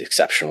streaming is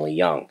exceptionally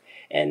young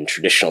and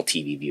traditional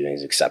TV viewing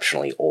is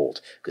exceptionally old,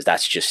 because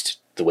that's just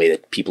the way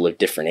that people of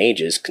different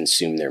ages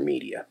consume their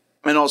media.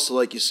 And also,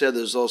 like you said,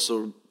 there's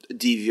also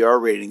DVR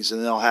ratings,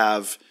 and they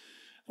have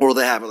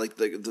it like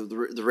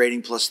the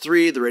rating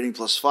 +3, the rating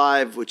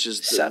 +5, which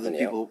is 7, the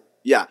people.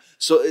 Yeah.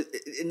 So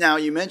now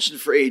you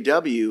mentioned for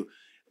AEW,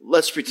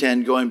 let's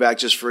pretend, going back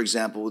just for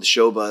example with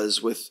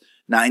Showbuzz with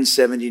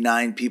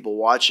 979 people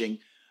watching,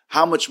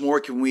 how much more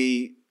can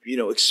we,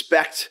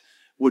 expect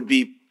would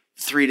be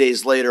 3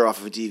 days later off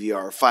of a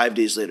DVR, or 5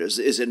 days later? Is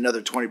it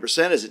another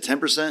 20%? Is it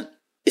 10%?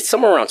 It's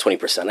somewhere around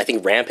 20%. I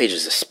think Rampage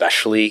is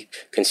especially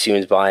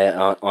consumed by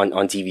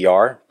on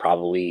DVR,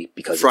 probably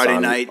because Friday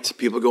night,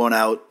 people going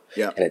out,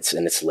 yeah, and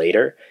it's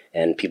later,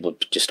 and people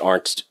just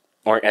aren't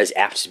as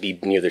apt to be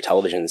near their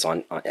televisions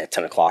on at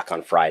 10 o'clock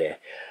on Friday.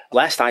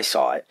 Last I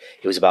saw it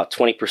was about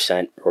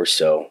 20% or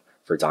so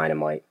for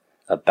Dynamite,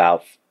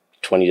 about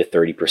 20 to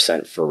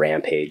 30% for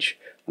Rampage,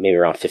 maybe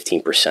around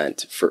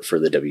 15% for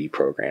the WWE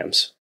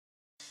programs.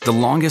 The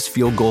longest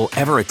field goal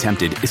ever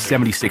attempted is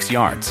 76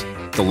 yards.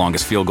 The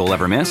longest field goal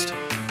ever missed?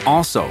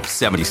 Also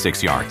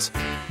 76 yards.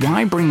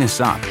 Why bring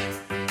this up?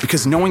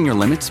 Because knowing your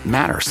limits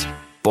matters,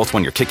 both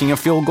when you're kicking a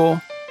field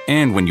goal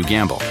and when you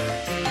gamble.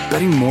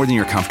 Betting more than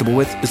you're comfortable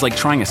with is like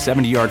trying a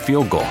 70-yard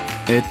field goal.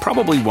 It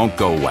probably won't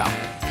go well.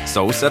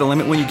 So set a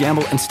limit when you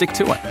gamble and stick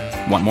to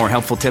it. Want more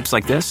helpful tips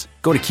like this?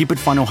 Go to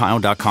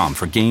keepitfunohio.com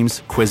for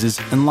games, quizzes,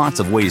 and lots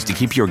of ways to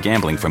keep your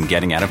gambling from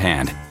getting out of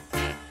hand.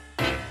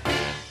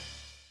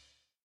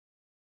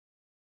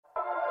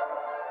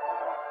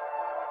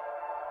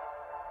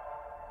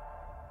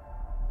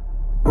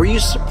 Were you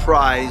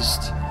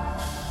surprised?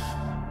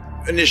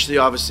 Initially,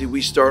 obviously,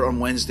 we start on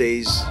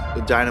Wednesdays.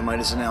 The Dynamite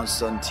is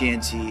announced on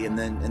TNT, and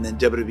then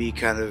WWE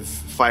kind of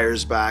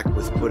fires back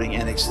with putting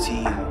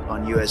NXT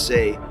on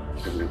USA.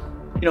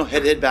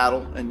 Head-to-head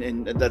battle,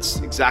 and that's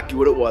exactly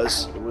what it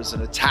was. It was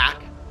an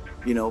attack,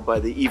 by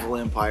the evil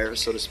empire,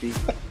 so to speak.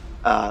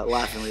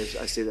 Laughingly,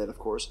 I say that, of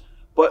course.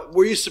 But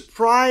were you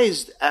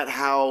surprised at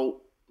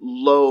how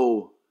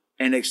low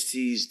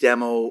NXT's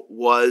demo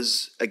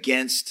was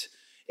against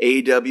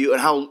AEW,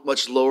 and how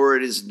much lower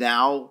it is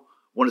now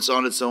when it's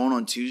on its own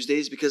on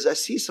Tuesdays? Because I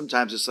see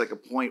sometimes it's like a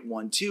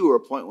 0.12 or a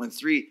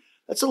 0.13.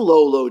 That's a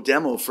low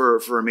demo for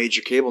a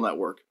major cable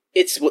network.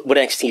 It's what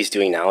NXT is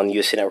doing now on the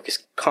USA Network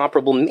is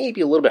comparable,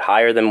 maybe a little bit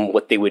higher than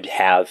what they would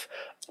have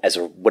as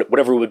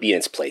whatever would be in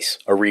its place,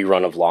 a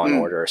rerun of Law and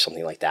Order or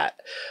something like that.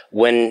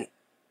 When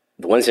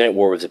the Wednesday Night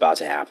War was about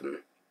to happen,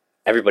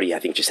 everybody, I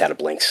think, just had a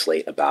blank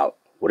slate about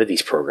what are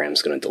these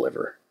programs going to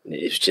deliver.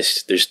 It's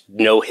just, there's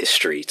no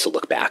history to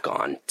look back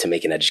on to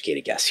make an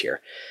educated guess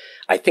here.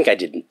 I think I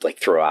did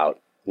throw out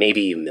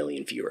maybe 1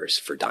 million viewers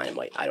for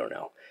Dynamite. I don't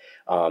know.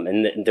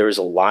 And there was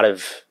a lot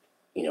of,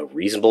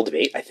 reasonable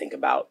debate, I think,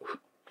 about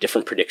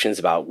different predictions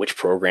about which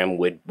program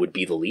would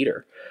be the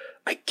leader.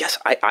 I guess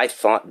I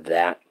thought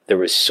that there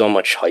was so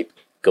much hype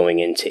going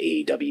into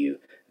AEW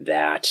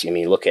that,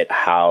 look at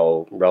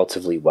how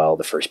relatively well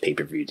the first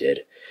pay-per-view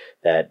did,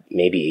 that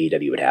maybe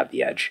AEW would have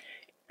the edge.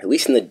 At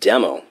least in the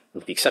demo,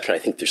 with the exception, I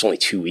think there's only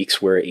 2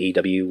 weeks where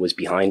AEW was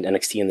behind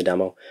NXT in the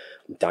demo.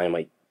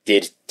 Dynamite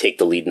did take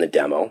the lead in the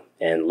demo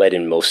and led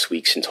in most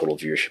weeks in total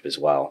viewership as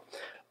well.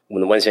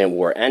 When the Wednesday Night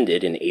War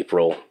ended in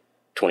April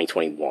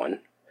 2021,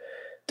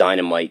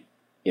 Dynamite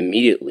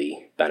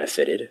immediately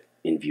benefited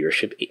in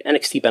viewership.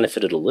 NXT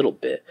benefited a little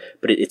bit,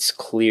 but it's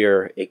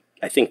clear.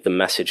 I think the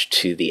message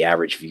to the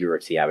average viewer,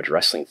 to the average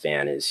wrestling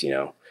fan is,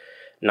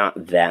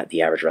 not that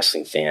the average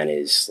wrestling fan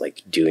is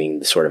like doing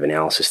the sort of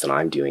analysis that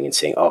I'm doing and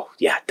saying, oh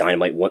yeah,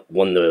 Dynamite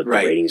won the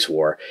ratings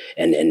war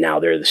and now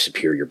they're the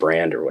superior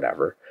brand or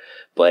whatever.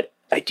 But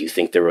I do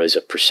think there was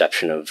a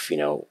perception of,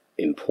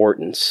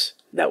 importance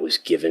that was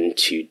given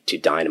to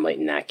Dynamite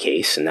in that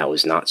case, and that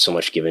was not so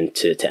much given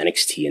to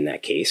NXT in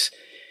that case.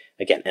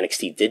 Again,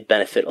 NXT did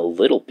benefit a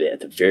little bit at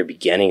the very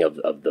beginning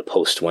of the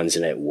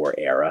post-Wednesday Night War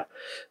era,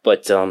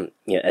 but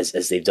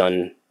as they've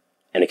done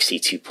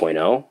NXT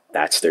 2.0,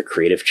 that's their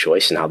creative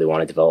choice and how they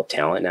want to develop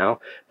talent now.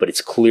 But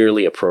it's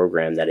clearly a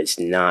program that is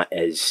not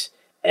as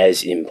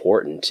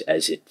important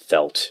as it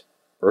felt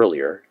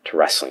earlier to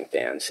wrestling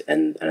fans,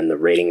 and the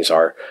ratings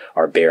are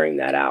bearing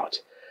that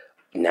out.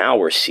 Now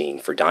we're seeing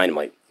for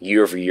Dynamite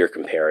year-over-year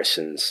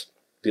comparisons,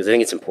 because I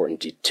think it's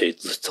important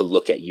to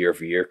look at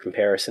year-over-year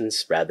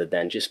comparisons rather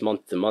than just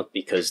month-to-month,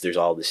 because there's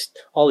all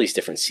these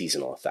different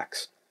seasonal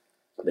effects.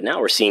 But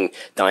now we're seeing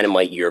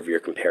Dynamite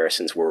year-over-year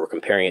comparisons where we're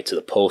comparing it to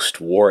the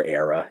post-war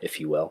era, if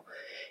you will,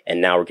 and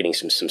now we're getting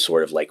some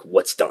sort of like,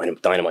 what's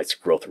Dynamite's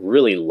growth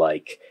really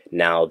like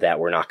now that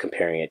we're not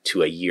comparing it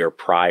to a year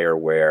prior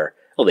where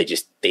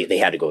they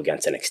had to go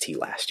against NXT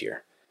last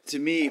year. To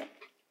me,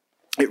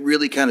 it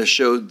really kind of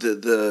showed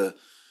the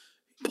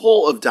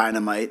pull of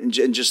Dynamite and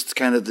just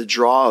kind of the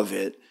draw of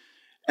it.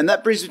 And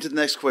that brings me to the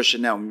next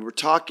question now. We were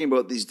talking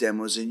about these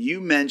demos, and you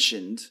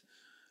mentioned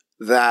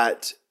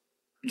that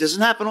it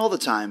doesn't happen all the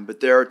time, but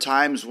there are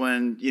times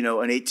when,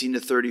 an 18 to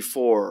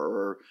 34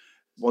 or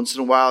once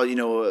in a while,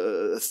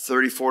 a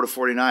 34 to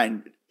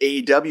 49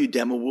 AEW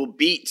demo will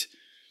beat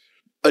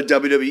a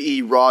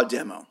WWE Raw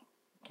demo.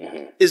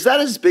 Mm-hmm. Is that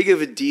as big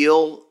of a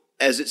deal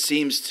as it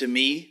seems to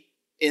me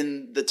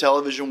in the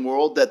television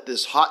world, that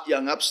this hot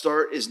young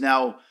upstart is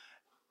now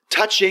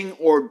touching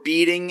or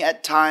beating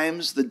at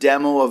times the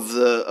demo of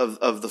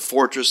the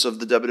fortress of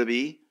the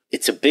WWE?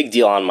 It's a big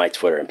deal on my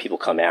Twitter, and people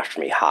come after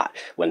me hot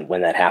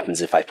when that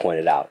happens if I point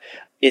it out.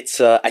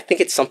 It's I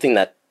think it's something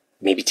that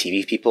maybe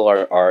TV people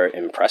are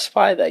impressed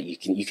by, that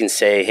you can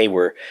say, hey,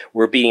 we're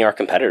beating our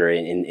competitor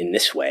in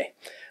this way.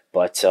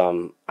 But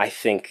I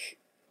think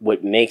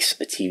what makes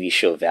a TV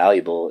show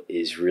valuable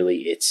is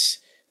really its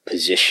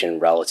position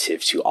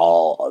relative to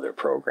all other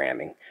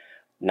programming,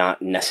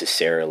 not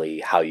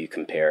necessarily how you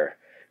compare.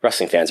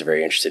 Wrestling fans are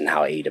very interested in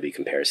how AEW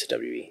compares to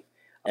WWE.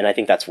 And I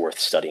think that's worth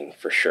studying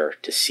for sure,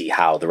 to see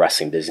how the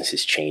wrestling business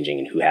is changing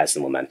and who has the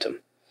momentum.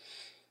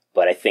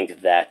 But I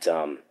think that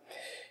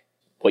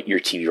what your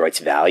TV rights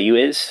value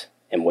is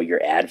and what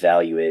your ad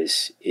value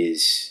is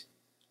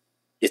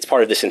it's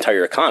part of this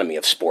entire economy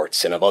of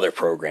sports and of other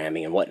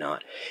programming and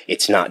whatnot.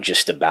 It's not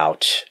just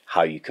about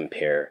how you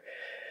compare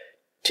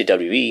to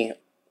WWE,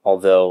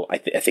 although I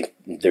think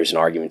there's an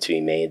argument to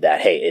be made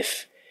that, hey,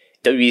 if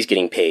WWE is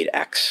getting paid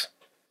X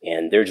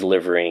and they're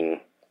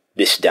delivering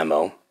this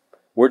demo,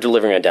 we're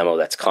delivering a demo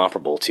that's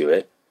comparable to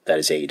it, that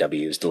is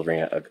AEW is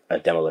delivering a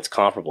demo that's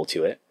comparable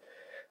to it,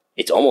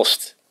 it's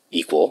almost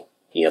equal.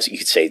 So you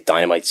could say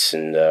Dynamite's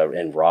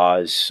and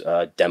Raw's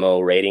demo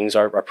ratings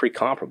are pretty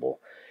comparable.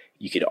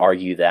 You could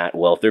argue that,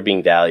 well, if they're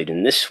being valued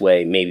in this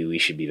way, maybe we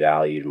should be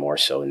valued more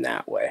so in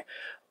that way.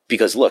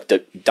 Because look,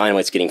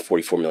 Dynamite's getting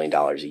 $44 million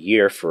a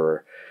year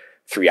for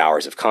 3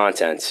 hours of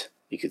content.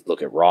 You could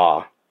look at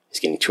Raw, it's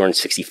getting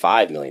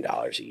 $265 million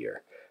a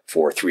year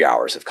for 3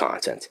 hours of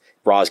content.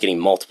 Raw is getting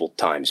multiple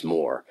times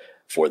more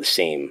for the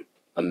same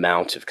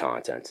amount of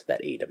content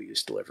that AEW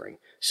is delivering.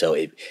 So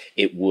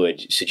it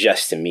would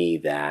suggest to me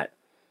that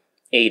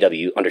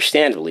AEW,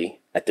 understandably,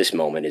 at this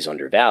moment is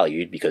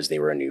undervalued because they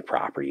were a new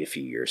property a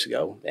few years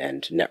ago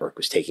and Network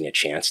was taking a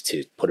chance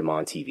to put them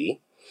on TV.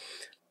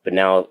 But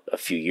now a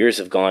few years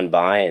have gone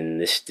by and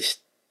this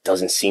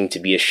doesn't seem to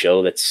be a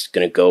show that's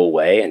going to go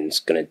away and it's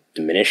going to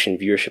diminish in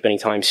viewership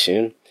anytime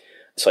soon.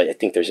 So I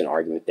think there's an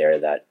argument there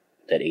that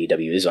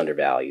AEW is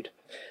undervalued.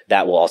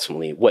 That will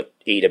ultimately, what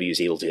AEW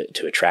is able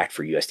to attract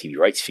for US TV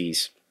rights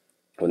fees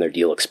when their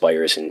deal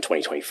expires in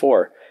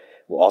 2024,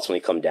 will ultimately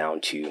come down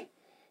to,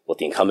 what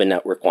the incumbent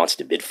network wants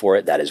to bid for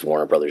it. That is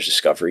Warner Brothers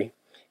Discovery.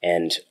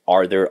 And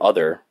are there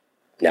other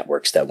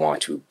networks that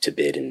want to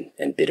bid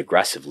and bid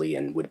aggressively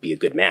and would be a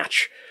good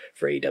match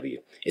for AEW?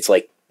 It's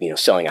like,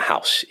 selling a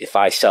house. If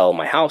I sell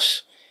my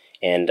house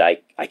and I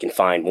can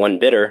find one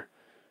bidder,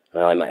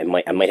 well,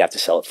 I might have to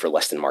sell it for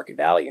less than market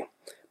value.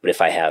 But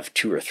if I have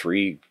 2 or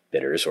 3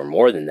 bidders or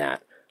more than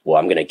that, well,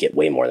 I'm going to get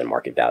way more than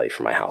market value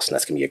for my house, and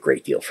that's going to be a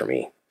great deal for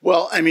me.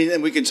 Well, I mean,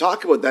 and we can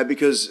talk about that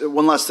because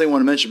one last thing I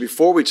want to mention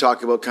before we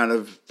talk about kind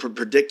of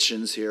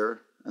predictions here,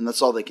 and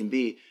that's all they can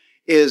be,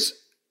 is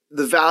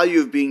the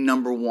value of being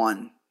number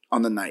one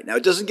on the night. Now,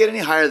 it doesn't get any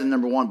higher than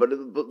number one,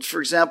 but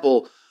for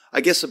example, I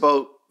guess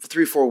about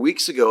 3 or 4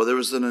 weeks ago, there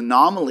was an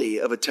anomaly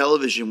of a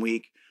television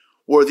week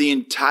where the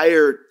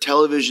entire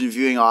television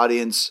viewing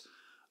audience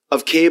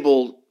of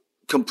cable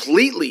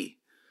completely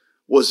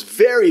was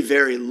very,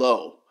 very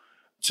low,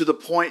 to the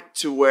point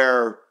to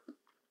where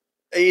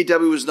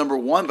AEW was number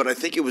one, but I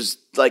think it was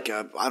like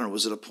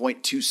was it a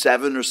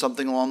 0.27 or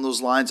something along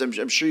those lines?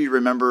 I'm sure you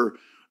remember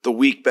the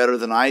week better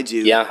than I do.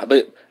 Yeah,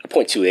 but a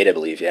 0.28, I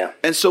believe, yeah.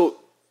 And so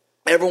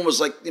everyone was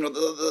like,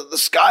 the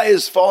sky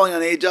is falling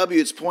on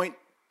AEW. It's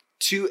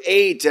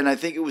 0.28, and I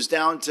think it was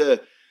down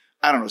to,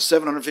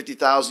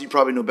 750,000. You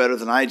probably know better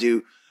than I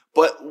do.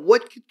 But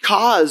what could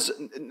cause,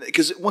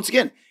 because once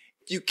again,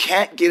 you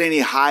can't get any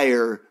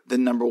higher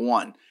than number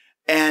one.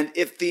 And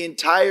if the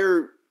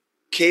entire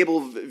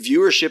cable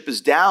viewership is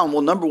down,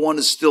 well, number one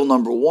is still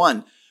number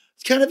one.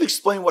 Kind of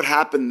explain what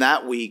happened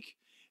that week.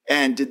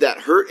 And did that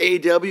hurt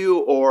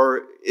AEW,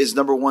 or is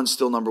number one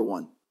still number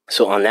one?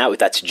 So on that,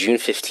 that's June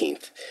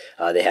 15th.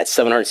 They had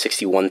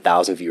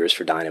 761,000 viewers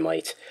for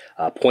Dynamite,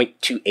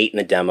 0.28 in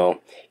the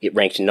demo. It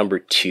ranked number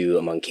 2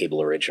 among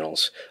cable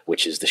originals,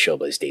 which is the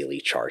Showbuzz Daily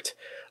chart.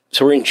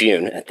 So we're in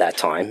June at that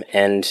time,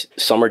 and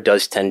summer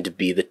does tend to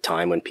be the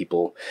time when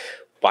people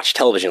watch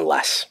television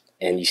less.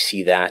 And you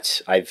see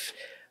that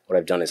what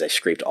I've done is I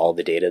scraped all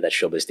the data that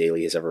Showbuzz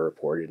Daily has ever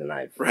reported, and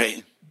I've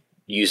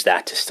used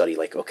that to study,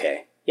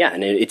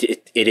 and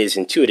it is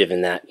intuitive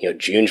in that,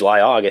 June, July,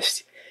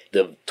 August,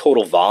 the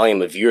total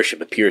volume of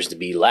viewership appears to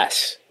be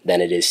less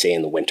than it is, say,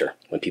 in the winter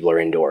when people are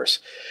indoors.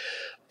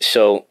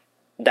 So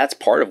that's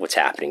part of what's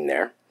happening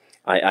there.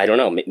 I don't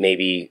know.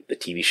 Maybe the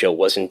TV show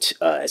wasn't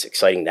as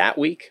exciting that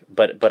week,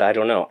 but I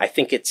don't know. I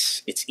think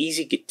it's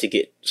easy to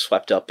get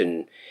swept up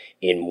in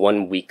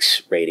 1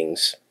 week's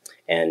ratings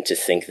and to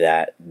think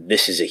that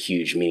this is a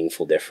huge,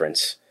 meaningful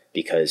difference,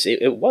 because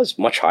it was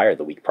much higher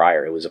the week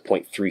prior. It was a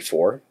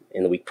 0.34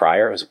 in the week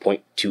prior. It was a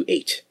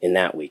 0.28 in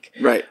that week.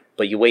 Right.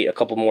 But you wait a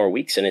couple more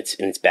weeks and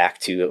it's back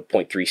to a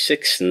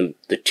 0.36 in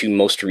the 2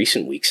 most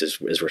recent weeks as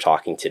we're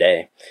talking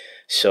today.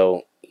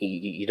 So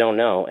you don't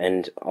know.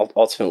 And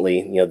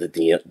ultimately,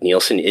 the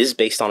Nielsen is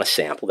based on a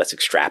sample that's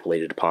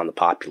extrapolated upon the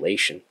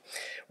population.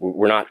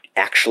 We're not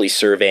actually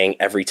surveying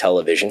every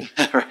television.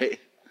 Right.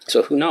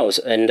 So who knows?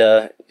 And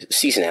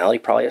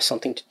seasonality probably has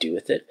something to do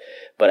with it.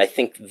 But I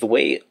think the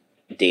way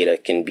data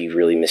can be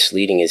really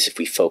misleading is if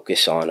we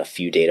focus on a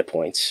few data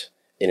points.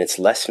 And it's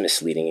less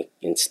misleading.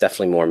 It's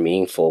definitely more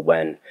meaningful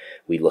when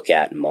we look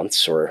at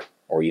months or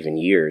even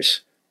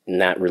years. And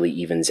that really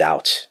evens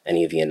out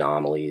any of the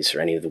anomalies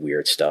or any of the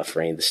weird stuff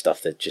or any of the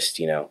stuff that just,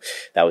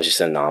 that was just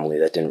an anomaly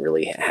that didn't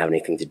really have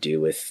anything to do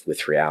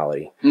with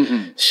reality.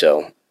 Mm-hmm.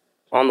 So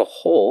on the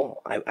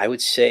whole, I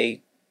would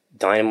say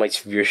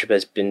Dynamite's viewership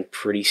has been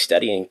pretty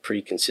steady and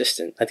pretty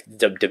consistent. I think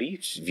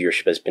WWE's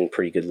viewership has been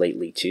pretty good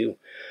lately too.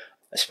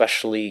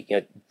 Especially,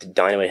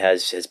 Dynamite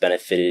has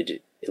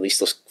benefited at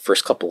least those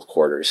first couple of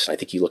quarters. I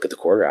think you look at the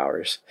quarter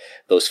hours.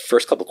 Those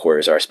first couple of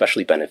quarters are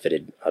especially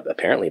benefited,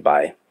 apparently,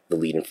 by the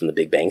lead-in from The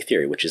Big Bang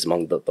Theory, which is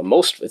among the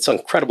most. It's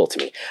incredible to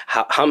me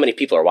how many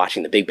people are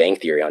watching The Big Bang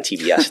Theory on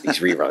TBS, these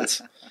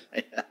reruns.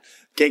 Yeah.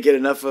 Can't get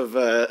enough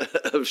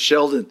of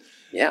Sheldon.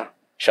 Yeah,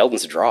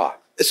 Sheldon's a draw.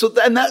 So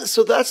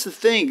that's the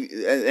thing.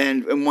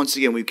 And once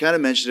again, we've kind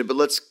of mentioned it, but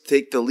let's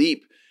take the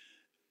leap.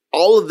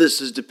 All of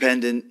this is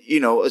dependent,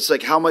 it's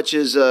like, how much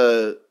is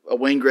a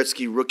Wayne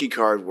Gretzky rookie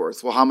card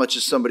worth? Well, how much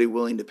is somebody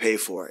willing to pay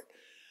for it?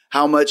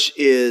 How much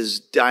is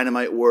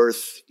Dynamite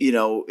worth,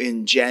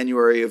 in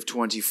January of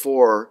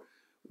 24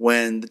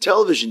 when the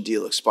television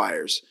deal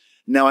expires?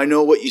 Now, I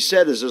know what you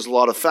said is there's a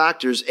lot of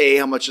factors. A,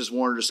 how much does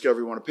Warner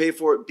Discovery want to pay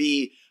for it?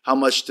 B, how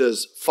much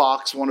does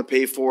Fox want to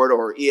pay for it,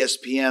 or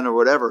ESPN or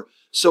whatever?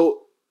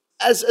 So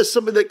as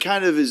somebody that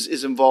kind of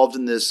is involved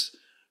in this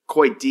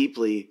quite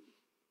deeply,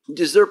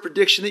 is there a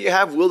prediction that you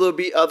have? Will there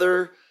be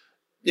other,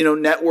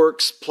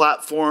 networks,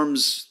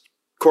 platforms,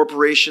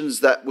 corporations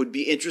that would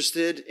be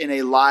interested in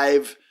a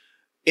live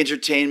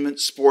entertainment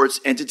sports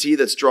entity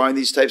that's drawing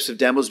these types of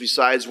demos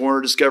besides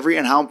Warner Discovery?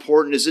 And how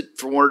important is it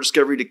for Warner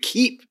Discovery to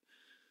keep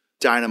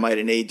Dynamite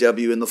and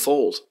AEW in the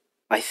fold?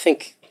 I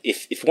think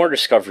if Warner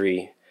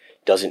Discovery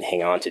doesn't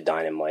hang on to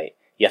Dynamite,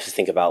 you have to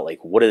think about,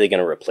 what are they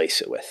going to replace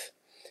it with?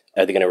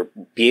 Are they going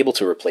to be able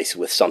to replace it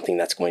with something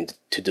that's going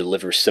to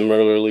deliver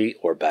similarly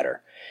or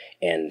better?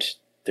 And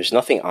there's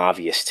nothing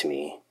obvious to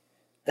me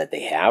that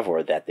they have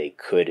or that they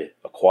could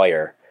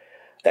acquire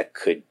that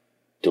could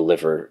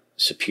deliver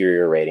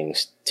superior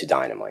ratings to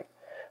Dynamite.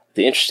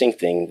 The interesting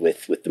thing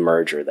with the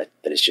merger that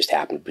has just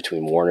happened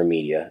between Warner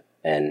Media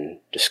and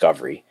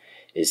Discovery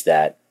is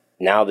that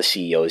now the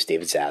CEO is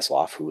David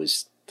Zaslav, who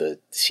was the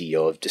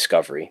CEO of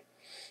Discovery.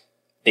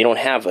 They don't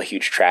have a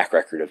huge track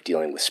record of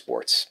dealing with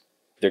sports.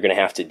 They're going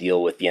to have to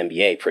deal with the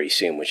NBA pretty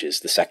soon, which is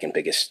the second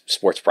biggest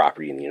sports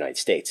property in the United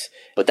States.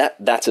 But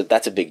that's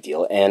a big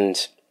deal.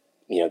 And,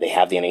 they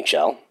have the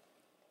NHL,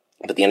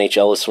 but the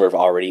NHL is sort of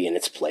already in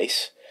its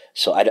place.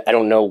 So I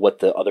don't know what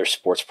the other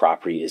sports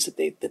property is that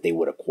they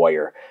would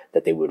acquire,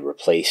 that they would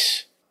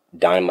replace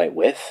Dynamite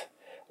with,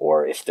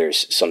 or if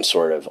there's some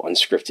sort of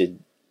unscripted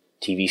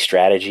TV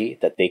strategy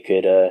that they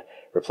could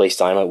replace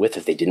Dynamite with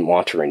if they didn't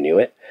want to renew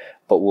it.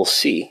 But we'll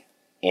see.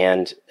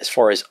 And as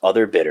far as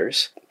other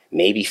bidders,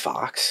 maybe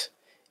Fox.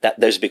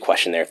 There's a big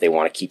question there if they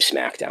want to keep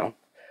SmackDown.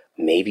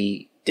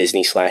 Maybe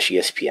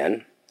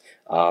Disney/ESPN.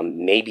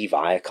 Maybe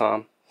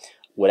Viacom.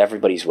 What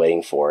everybody's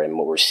waiting for and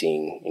what we're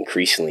seeing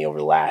increasingly over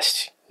the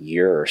last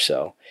year or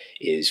so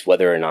is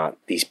whether or not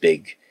these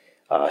big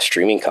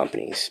streaming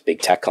companies,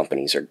 big tech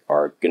companies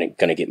are going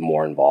to get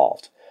more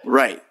involved.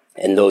 Right.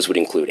 And those would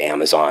include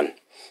Amazon,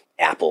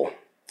 Apple,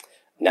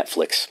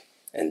 Netflix,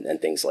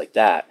 and things like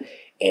that.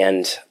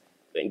 And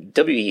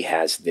WE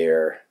has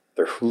their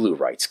Hulu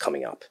rights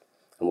coming up,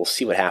 and we'll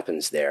see what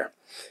happens there.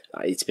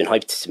 It's been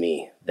hyped to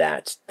me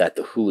that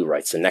the Hulu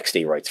rights, the next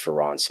day rights for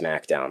Raw and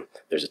SmackDown,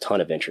 there's a ton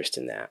of interest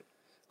in that.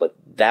 But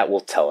that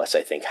will tell us,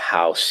 I think,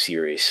 how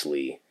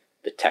seriously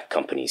the tech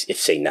companies, if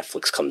say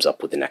Netflix comes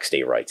up with the next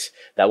day rights,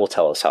 that will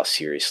tell us how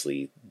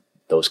seriously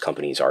those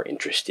companies are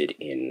interested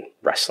in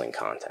wrestling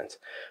content.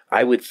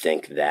 I would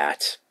think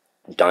that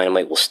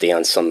Dynamite will stay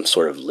on some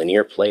sort of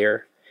linear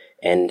player,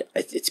 and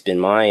it's been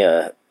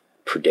my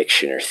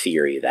prediction or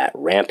theory that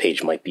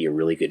Rampage might be a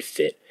really good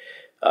fit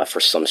for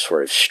some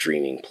sort of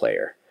streaming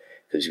player,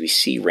 because we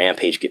see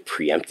Rampage get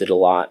preempted a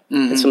lot,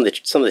 and some of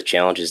the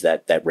challenges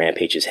that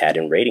Rampage has had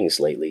in ratings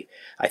lately,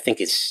 I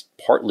think it's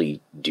partly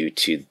due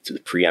to the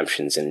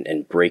preemptions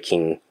and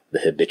breaking the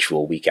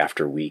habitual week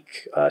after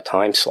week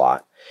time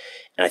slot.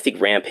 And I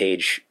think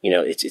Rampage,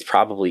 it's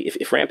probably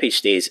if Rampage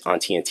stays on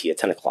TNT at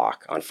 10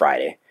 o'clock on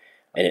Friday,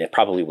 and it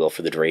probably will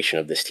for the duration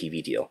of this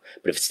TV deal,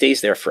 but if it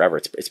stays there forever,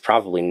 it's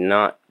probably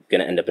not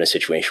going to end up in a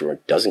situation where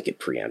it doesn't get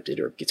preempted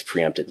or gets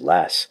preempted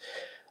less.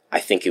 I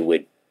think it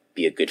would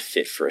be a good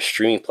fit for a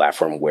streaming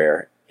platform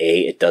where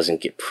it doesn't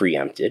get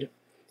preempted,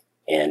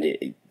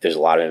 and there's a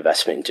lot of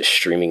investment into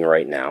streaming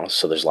right now,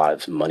 so there's a lot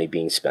of money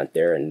being spent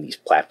there, and these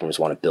platforms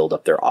want to build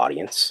up their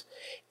audience.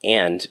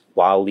 And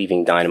while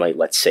leaving Dynamite,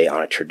 let's say,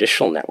 on a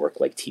traditional network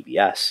like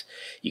TBS,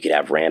 you could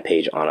have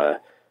Rampage on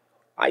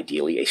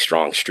ideally a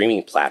strong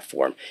streaming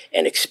platform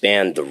and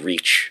expand the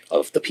reach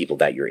of the people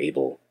that you're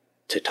able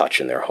to touch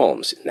in their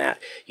homes. In that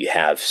you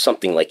have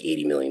something like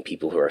 80 million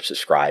people who are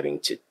subscribing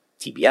to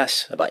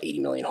TBS. About 80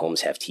 million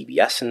homes have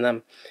TBS in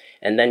them.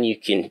 And then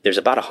there's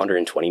about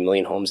 120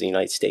 million homes in the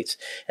United States.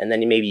 And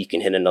then maybe you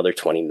can hit another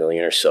 20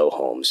 million or so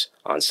homes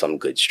on some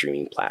good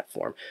streaming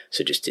platform.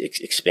 So just to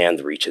expand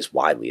the reach as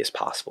widely as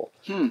possible.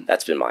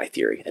 That's been my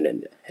theory.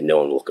 And no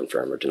one will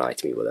confirm or deny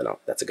to me whether or not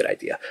that's a good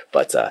idea.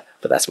 But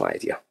that's my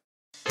idea.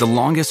 The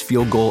longest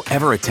field goal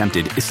ever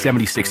attempted is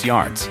 76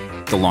 yards.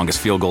 The longest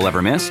field goal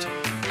ever missed?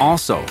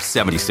 Also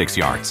 76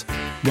 yards.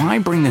 Why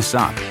bring this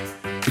up?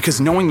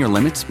 Because knowing your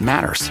limits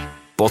matters,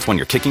 both when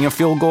you're kicking a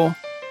field goal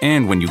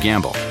and when you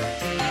gamble.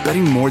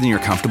 Betting more than you're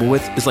comfortable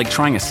with is like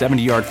trying a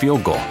 70-yard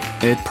field goal.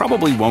 It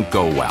probably won't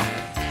go well.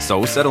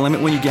 So set a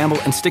limit when you gamble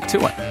and stick to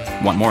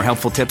it. Want more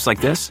helpful tips like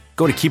this?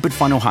 Go to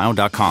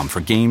keepitfunohio.com for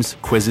games,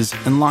 quizzes,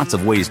 and lots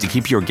of ways to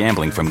keep your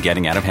gambling from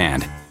getting out of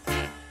hand.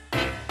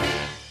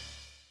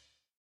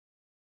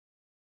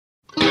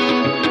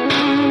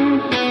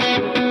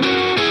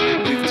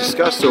 We've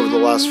discussed over the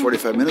last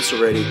 45 minutes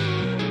already.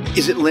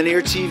 Is it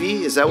linear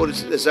TV? Is that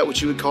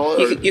what you would call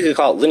it? You could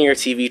call it linear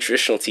TV,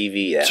 traditional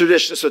TV. Yeah.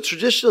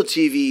 Traditional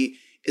TV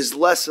is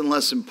less and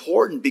less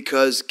important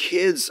because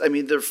kids,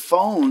 their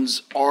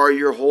phones are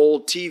your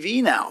whole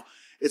TV now.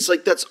 It's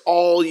like that's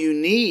all you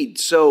need.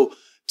 So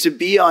to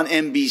be on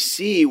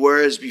NBC,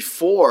 whereas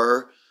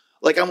before,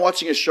 like I'm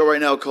watching a show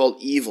right now called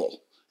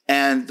Evil.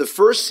 And the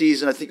first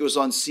season, I think it was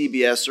on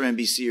CBS or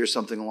NBC or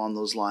something along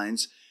those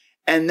lines.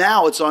 And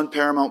now it's on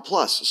Paramount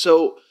Plus.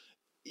 So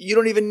you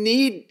don't even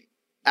need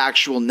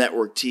actual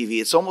network TV.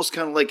 It's almost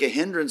kind of like a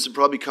hindrance and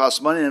probably costs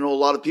money. I know a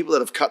lot of people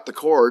that have cut the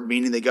cord,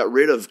 meaning they got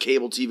rid of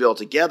cable TV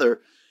altogether.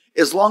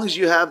 As long as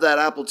you have that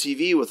Apple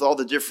TV with all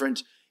the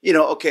different,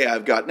 okay,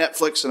 I've got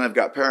Netflix and I've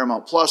got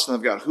Paramount Plus and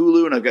I've got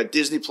Hulu and I've got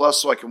Disney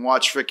Plus so I can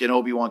watch frickin'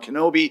 Obi-Wan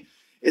Kenobi.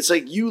 It's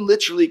like you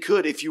literally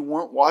could, if you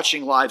weren't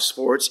watching live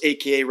sports,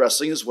 aka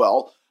wrestling as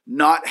well,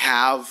 not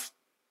have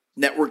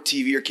network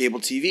TV or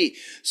cable TV.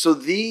 So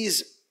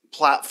these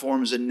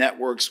platforms and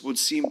networks would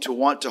seem to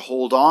want to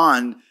hold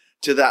on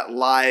to that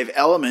live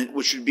element,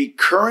 which would be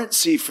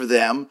currency for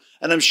them.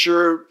 And I'm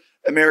sure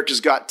America's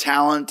Got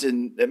Talent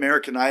and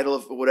American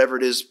Idol, whatever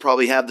it is,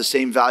 probably have the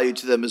same value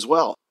to them as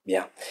well.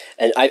 Yeah.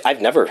 And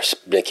I've never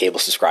been a cable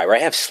subscriber. I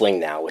have Sling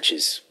now, which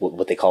is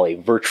what they call a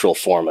virtual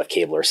form of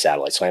cable or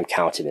satellite. So I'm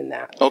counted in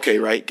that. Okay,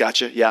 right.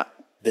 Gotcha. Yeah.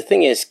 The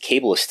thing is,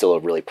 cable is still a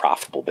really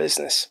profitable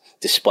business,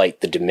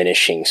 despite the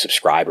diminishing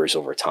subscribers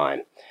over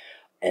time.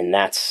 And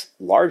that's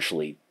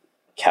largely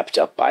kept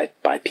up by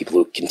people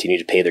who continue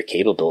to pay their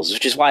cable bills,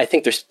 which is why I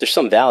think there's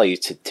some value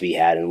to be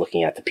had in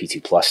looking at the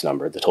P2 Plus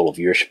number, the total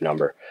viewership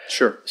number.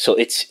 Sure. So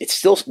it's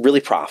still really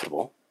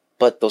profitable,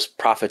 but those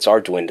profits are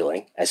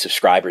dwindling as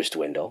subscribers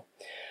dwindle.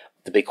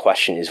 The big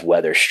question is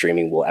whether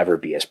streaming will ever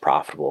be as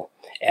profitable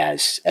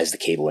as the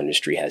cable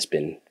industry has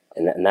been.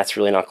 And that's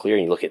really not clear.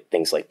 You look at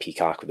things like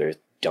Peacock, where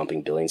they're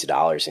dumping billions of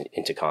dollars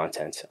into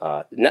content.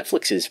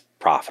 Netflix is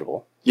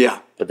profitable. Yeah.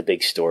 But the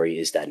big story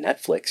is that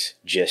Netflix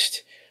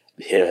just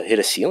hit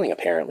a ceiling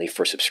apparently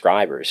for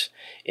subscribers,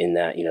 in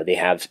that, they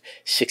have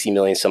 60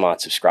 million some odd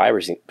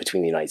subscribers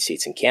between the United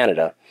States and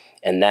Canada.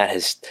 And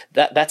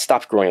that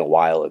stopped growing a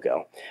while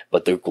ago.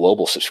 But their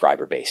global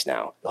subscriber base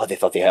now, they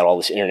thought they had all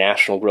this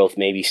international growth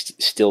maybe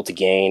still to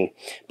gain,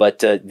 but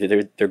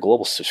their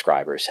global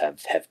subscribers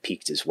have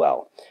peaked as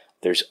well.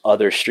 There's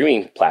other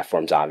streaming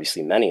platforms,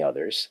 obviously many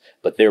others,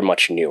 but they're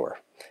much newer.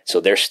 So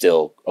they're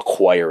still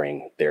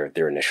acquiring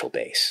their initial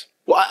base.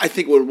 Well, I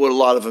think what a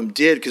lot of them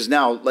did, because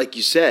now, like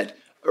you said,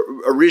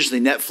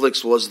 originally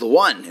Netflix was the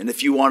one. And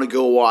if you want to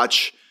go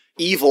watch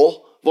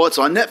Evil, well, it's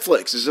on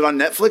Netflix. Is it on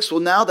Netflix?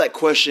 Well, now that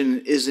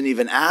question isn't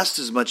even asked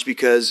as much,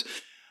 because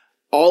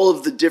all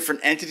of the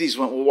different entities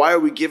went, well, why are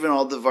we giving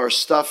all of our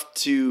stuff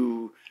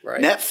to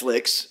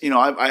Netflix?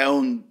 I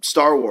own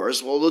Star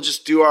Wars. Well, we'll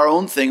just do our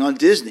own thing on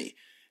Disney.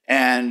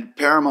 And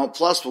Paramount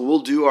Plus, well, we'll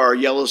do our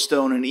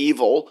Yellowstone and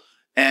Evil.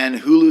 And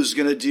Hulu's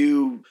going to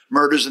do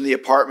Murders in the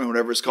Apartment,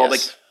 whatever it's called.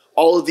 Yes. Like,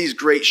 all of these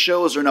great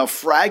shows are now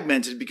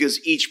fragmented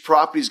because each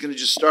property is going to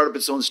just start up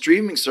its own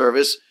streaming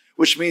service,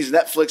 which means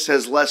Netflix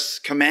has less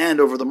command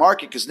over the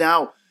market, because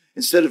now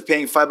instead of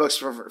paying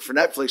 $5 for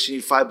Netflix, you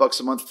need $5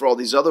 a month for all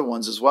these other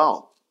ones as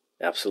well.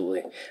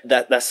 Absolutely.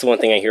 That's the one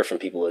thing I hear from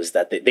people, is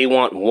that they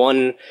want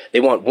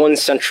one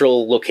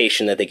central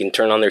location that they can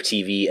turn on their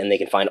TV and they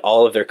can find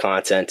all of their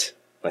content.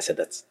 I said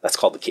that's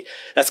called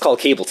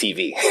cable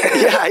TV.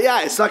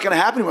 yeah, it's not going to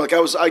happen anymore.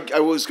 Like I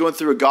was going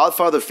through a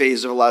Godfather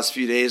phase over the last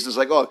few days, and it's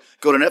like, oh,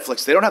 go to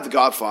Netflix. They don't have the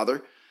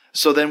Godfather,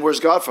 so then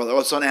where's Godfather? Oh,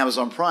 it's on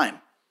Amazon Prime.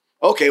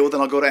 Okay, well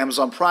then I'll go to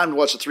Amazon Prime to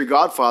watch the 3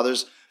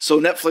 Godfathers. So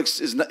Netflix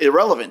is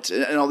irrelevant,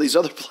 and all these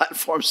other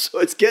platforms. So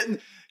it's getting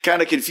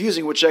kind of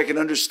confusing, which I can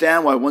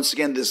understand why, once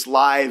again, this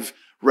live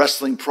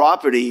wrestling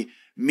property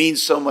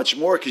means so much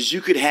more, because you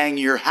could hang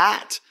your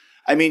hat.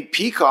 I mean,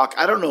 Peacock,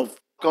 I don't know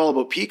all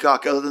about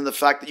Peacock other than the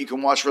fact that you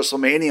can watch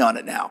WrestleMania on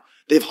it now.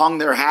 They've hung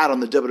their hat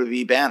on the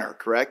WWE banner,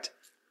 correct?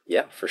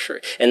 Yeah, for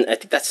sure. And I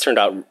think that's turned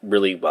out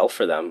really well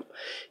for them.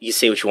 You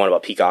say what you want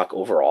about Peacock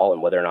overall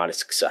and whether or not it's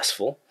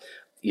successful.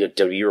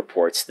 WWE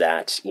reports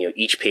that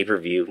each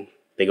pay-per-view,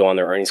 they go on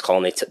their earnings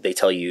call and they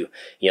tell you,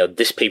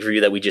 this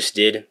pay-per-view that we just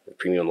did, the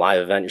premium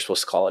live event, you're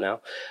supposed to call it now,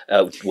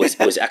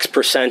 was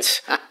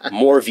X%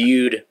 more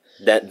viewed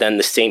than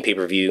the same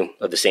pay-per-view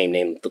of the same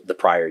name the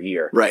prior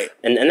year. Right.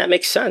 And that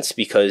makes sense,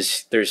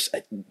 because there's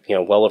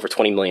well over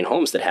 20 million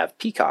homes that have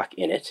Peacock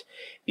in it.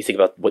 You think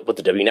about what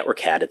the W Network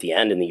had at the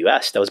end in the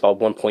US, that was about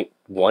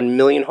 1.1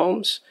 million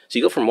homes. So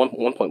you go from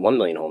 1.1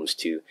 million homes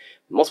to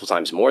multiple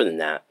times more than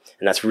that.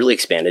 And that's really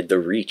expanded the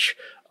reach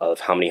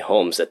of how many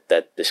homes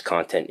that this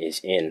content is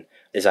in.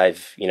 As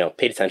I've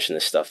paid attention to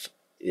this stuff,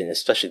 and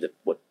especially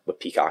what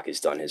Peacock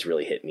has done has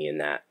really hit me in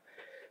that.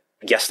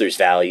 Yes, there's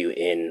value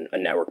in a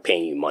network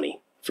paying you money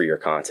for your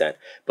content,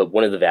 but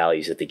one of the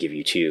values that they give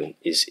you too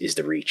is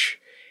the reach.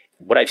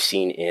 What I've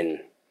seen in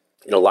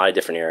a lot of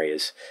different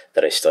areas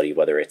that I study,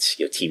 whether it's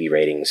TV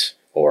ratings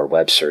or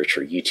web search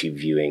or YouTube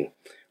viewing,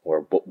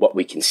 or what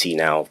we can see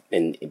now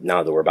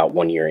that we're about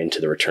 1 year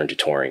into the return to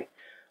touring.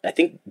 I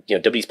think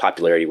W's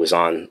popularity was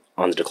on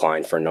the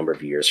decline for a number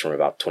of years, from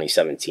about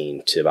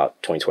 2017 to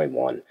about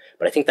 2021,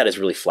 but I think that has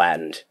really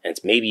flattened, and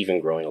it's maybe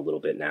even growing a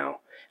little bit now.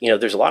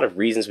 There's a lot of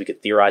reasons we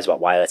could theorize about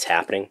why that's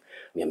happening.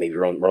 Maybe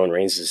Roman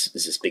Reigns is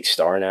this big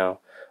star now.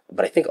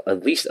 But I think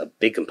at least a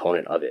big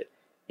component of it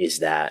is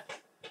that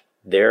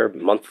their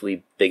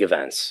monthly big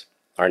events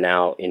are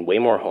now in way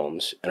more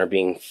homes and are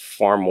being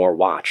far more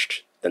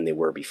watched than they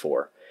were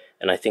before.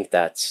 And I think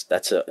that's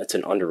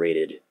an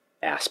underrated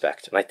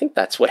aspect. And I think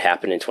that's what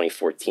happened in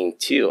 2014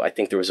 too. I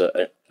think there was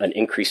an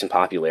increase in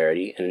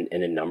popularity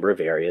in a number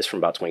of areas from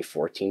about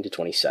 2014 to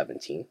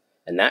 2017.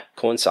 And that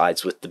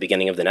coincides with the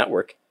beginning of the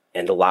network,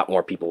 and a lot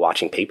more people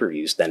watching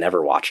pay-per-views than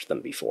ever watched them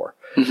before.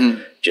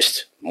 Mm-hmm.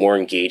 Just more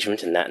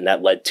engagement, and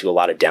that led to a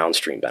lot of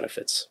downstream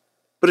benefits.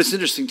 But it's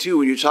interesting, too,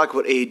 when you talk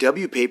about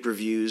AEW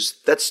pay-per-views,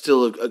 that's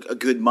still a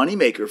good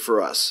moneymaker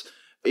for us.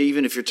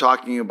 Even if you're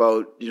talking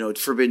about,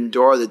 Forbidden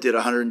Door that did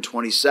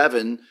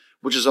 127,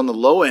 which is on the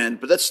low end,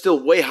 but that's still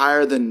way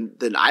higher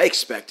than I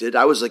expected.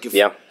 I was like,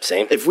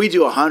 same. If we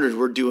do 100,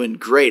 we're doing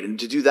great. And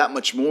to do that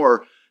much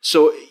more.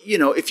 So,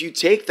 if you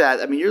take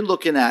that, you're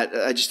looking at,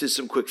 I just did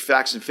some quick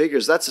facts and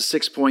figures. That's a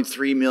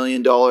 $6.3 million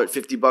at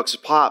 $50 a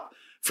pop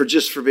for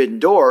just Forbidden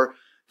Door.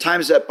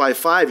 Times that by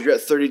 5, you're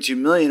at $32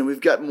 million. And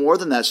we've got more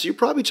than that. So you're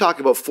probably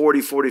talking about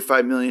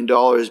 $45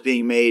 million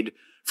being made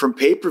from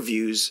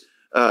pay-per-views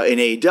in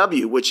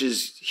AEW, which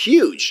is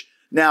huge.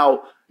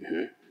 Now,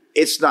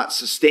 it's not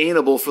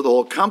sustainable for the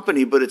whole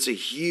company, but it's a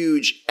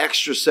huge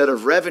extra set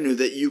of revenue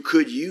that you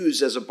could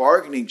use as a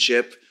bargaining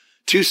chip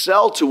to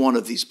sell to one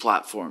of these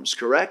platforms,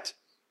 correct?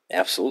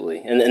 Absolutely.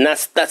 And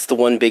that's the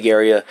one big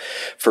area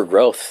for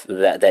growth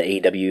that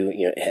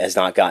AEW has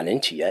not gotten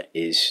into yet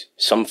is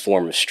some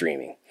form of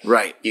streaming.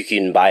 Right. You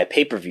can buy a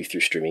pay-per-view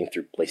through streaming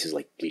through places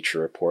like Bleacher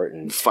Report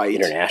and Fight.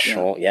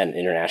 International. Yeah, and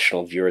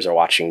international viewers are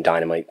watching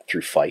Dynamite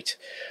through Fight.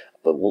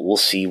 But we'll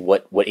see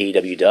what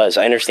AEW does.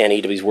 I understand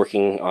AEW is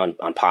working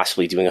on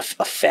possibly doing a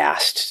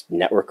fast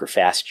network or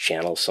fast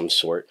channel of some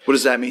sort. What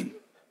does that mean?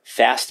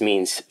 Fast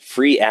means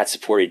free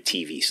ad-supported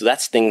TV. So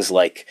that's things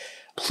like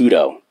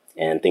Pluto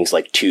and things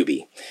like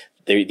Tubi.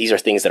 These are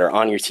things that are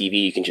on your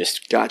TV. You can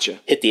just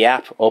hit the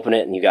app, open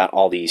it, and you got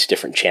all these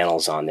different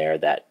channels on there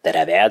that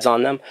have ads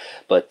on them,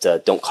 but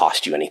don't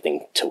cost you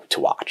anything to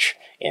watch.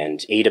 And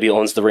AEW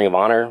owns the Ring of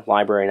Honor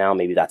library now.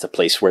 Maybe that's a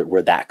place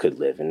where that could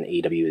live. And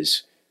AEW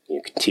is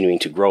continuing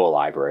to grow a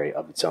library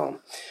of its own.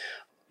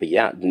 But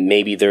yeah,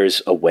 maybe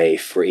there's a way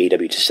for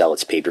AEW to sell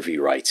its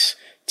pay-per-view rights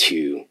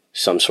to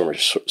some sort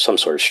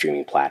of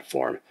streaming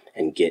platform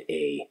and get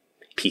a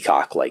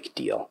Peacock-like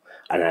deal.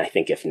 And I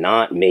think if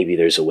not, maybe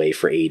there's a way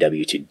for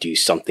AEW to do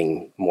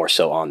something more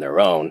so on their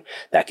own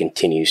that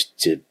continues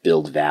to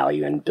build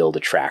value and build a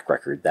track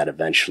record that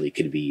eventually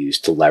could be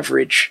used to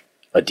leverage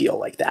a deal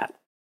like that.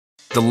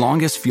 The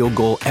longest field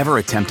goal ever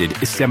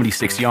attempted is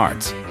 76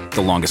 yards.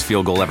 The longest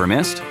field goal ever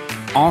missed?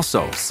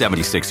 Also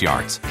 76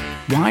 yards.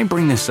 Why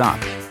bring this up?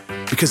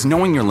 Because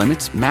knowing your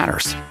limits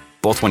matters,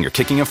 both when you're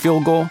kicking a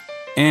field goal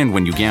and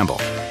when you gamble.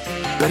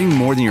 Betting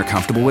more than you're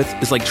comfortable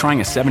with is like trying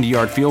a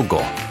 70-yard field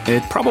goal.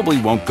 It probably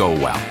won't go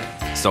well.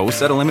 So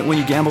set a limit when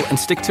you gamble and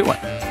stick to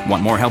it.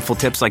 Want more helpful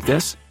tips like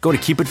this? Go to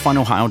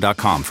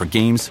keepitfunohio.com for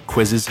games,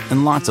 quizzes,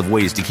 and lots of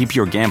ways to keep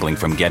your gambling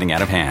from getting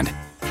out of hand.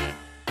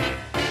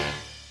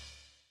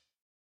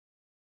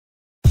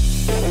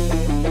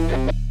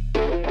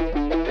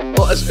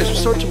 As we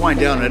start to wind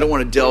down, and I don't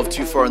want to delve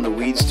too far in the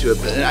weeds to it,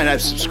 and I'm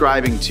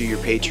subscribing to your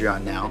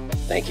Patreon now.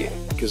 Thank you.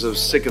 Because I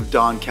was sick of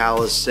Don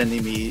Callis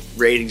sending me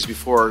ratings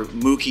before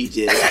Mookie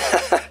did.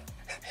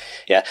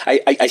 Yeah,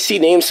 I see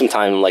names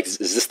sometimes. I'm like, is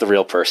this the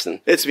real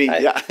person? It's me,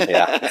 yeah.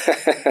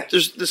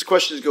 This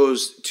question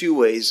goes two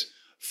ways.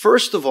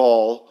 First of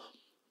all,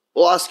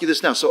 we'll ask you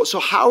this now. So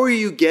how are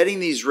you getting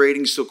these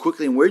ratings so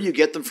quickly, and where do you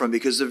get them from?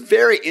 Because they're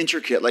very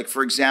intricate. Like,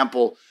 for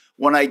example,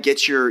 when I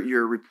get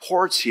your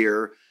reports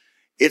here,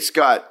 it's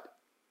got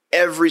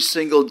every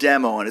single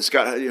demo, and it's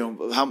got,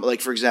 how,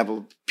 like, for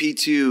example,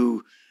 P2,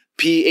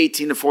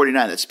 P18 to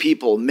 49, that's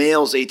people,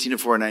 males 18 to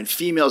 49,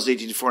 females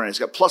 18 to 49. It's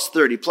got plus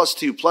 30, plus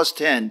 2, plus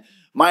 10,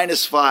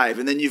 minus 5.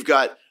 And then you've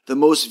got the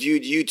most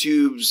viewed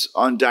YouTubes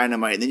on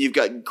Dynamite. And then you've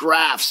got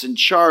graphs and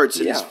charts,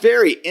 and it's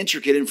very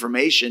intricate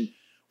information.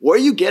 Where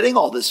are you getting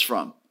all this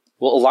from?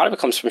 Well, a lot of it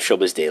comes from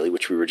Showbiz Daily,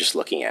 which we were just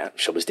looking at,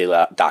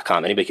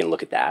 showbizdaily.com. Anybody can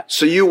look at that.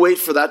 So you wait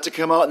for that to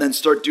come out and then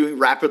start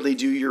rapidly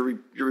do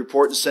your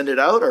report and send it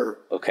out, or?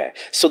 Okay.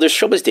 So there's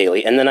Showbiz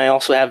Daily, and then I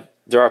also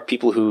there are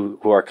people who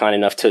are kind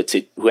enough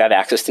to who have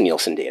access to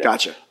Nielsen data.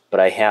 Gotcha.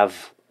 But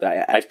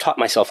I've taught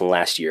myself in the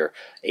last year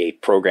a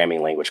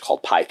programming language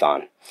called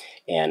Python.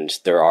 And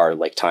there are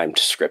like timed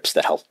scripts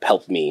that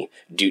help me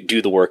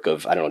do the work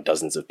of, I don't know,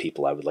 dozens of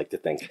people, I would like to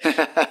think.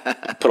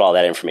 Put all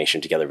that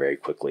information together very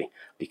quickly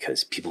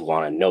because people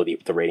want to know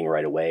the rating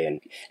right away.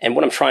 And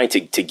what I'm trying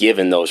to give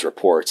in those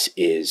reports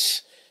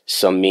is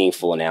some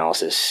meaningful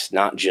analysis,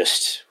 not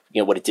just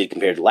what it did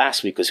compared to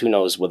last week, because who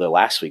knows whether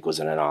last week was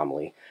an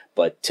anomaly,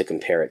 but to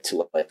compare it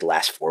to like the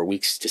last 4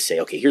 weeks to say,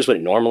 okay, here's what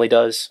it normally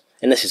does.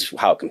 And this is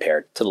how it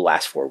compared to the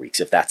last 4 weeks,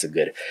 if that's a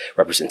good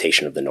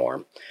representation of the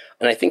norm.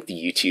 And I think the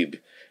YouTube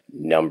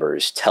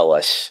numbers tell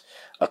us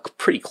a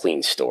pretty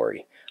clean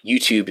story.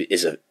 YouTube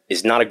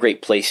is not a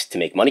great place to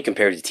make money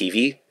compared to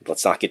TV.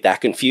 Let's not get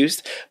that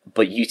confused.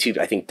 But YouTube,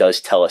 I think,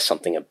 does tell us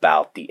something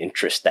about the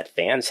interest that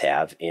fans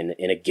have in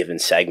a given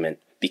segment,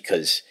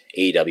 because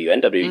AEW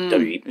and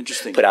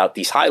WWE put out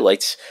these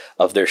highlights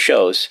of their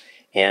shows.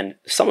 And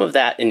some of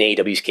that, in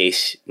AEW's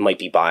case, might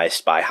be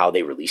biased by how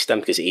they release them,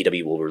 because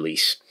AEW will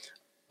release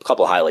a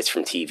couple of highlights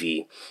from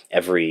TV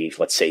every,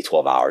 let's say,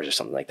 12 hours or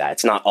something like that.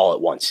 It's not all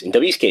at once. In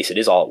W's case, it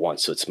is all at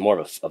once, so it's more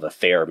of a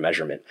fair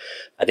measurement.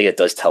 I think it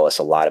does tell us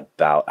a lot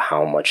about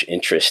how much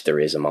interest there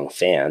is among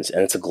fans,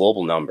 and it's a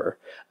global number,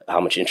 how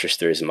much interest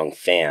there is among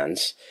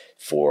fans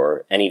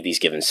for any of these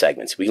given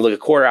segments. We can look at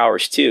quarter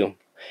hours, too.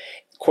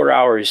 Quarter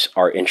hours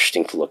are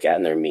interesting to look at,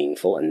 and they're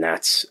meaningful, and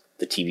that's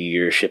the TV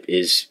viewership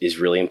is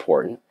really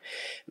important.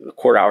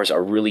 Quarter hours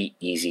are really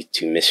easy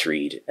to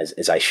misread.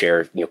 As I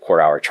share,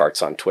 quarter hour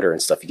charts on Twitter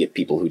and stuff, you get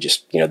people who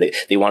just,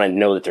 they want to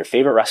know that their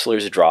favorite wrestler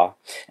is a draw,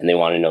 and they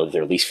want to know that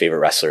their least favorite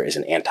wrestler is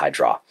an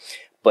anti-draw.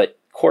 But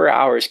quarter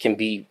hours can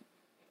be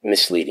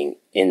misleading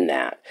in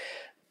that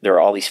there are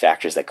all these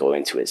factors that go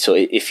into it. So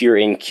if you're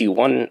in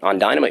Q1 on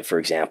Dynamite, for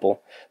example,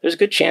 there's a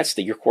good chance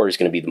that your quarter is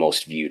going to be the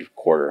most viewed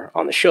quarter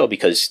on the show,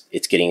 because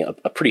it's getting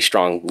a pretty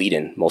strong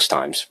lead-in most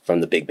times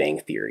from the Big Bang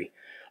Theory.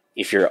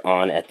 If you're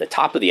on at the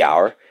top of the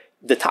hour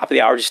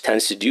just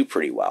tends to do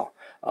pretty well.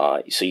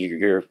 So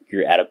you're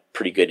at a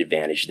pretty good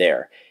advantage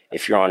there.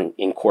 If you're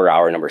in quarter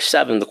hour number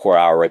 7, the quarter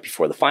hour right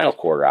before the final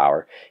quarter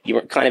hour,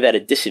 you're kind of at a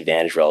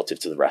disadvantage relative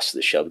to the rest of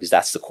the show because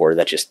that's the quarter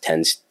that just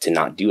tends to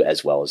not do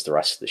as well as the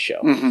rest of the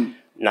show. Mm-hmm.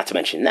 Not to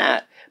mention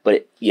that,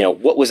 but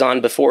what was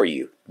on before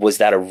you? Was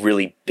that a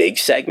really big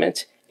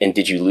segment? And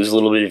did you lose a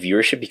little bit of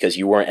viewership because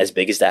you weren't as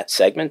big as that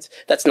segment?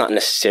 That's not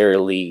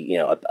necessarily,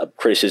 a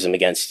criticism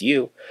against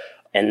you.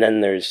 And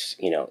then there's,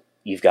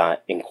 you've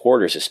got in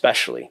quarters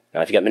especially.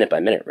 Now, if you got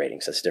minute-by-minute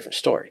ratings, that's a different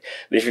story.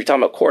 But if you're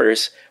talking about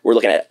quarters, we're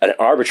looking at an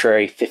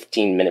arbitrary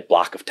 15-minute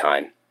block of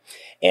time.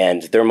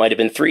 And there might have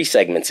been 3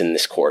 segments in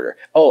this quarter.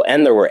 Oh,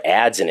 and there were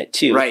ads in it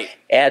too. Right.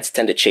 Ads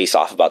tend to chase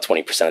off about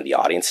 20% of the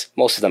audience.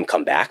 Most of them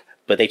come back,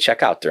 but they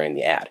check out during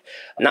the ad.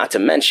 Not to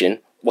mention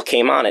what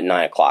came on at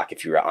 9 o'clock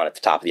if you were on at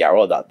the top of the hour.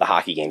 Well, the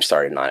hockey game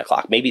started at 9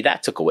 o'clock. Maybe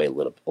that took away a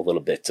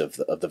little bit of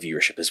the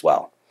viewership as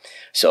well.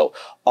 So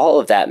all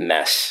of that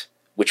mess,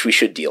 which we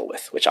should deal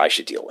with, which I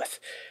should deal with,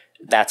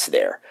 that's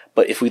there.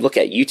 But if we look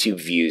at YouTube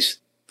views,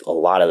 a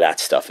lot of that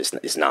stuff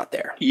is not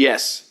there.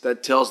 Yes,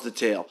 that tells the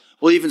tale.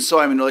 Well, even so,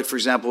 like for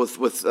example,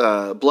 with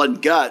Blood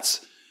and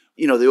Guts,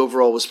 the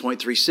overall was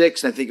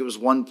 0.36, and I think it was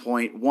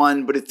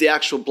 1.1. But if the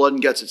actual Blood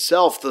and Guts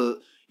itself,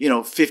 the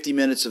 50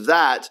 minutes of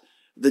that,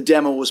 the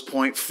demo was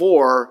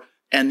 0.4,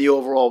 and the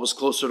overall was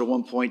closer to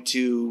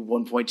 1.2,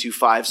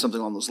 1.25, something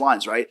along those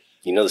lines, right?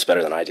 You know this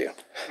better than I do.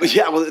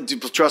 Yeah, well,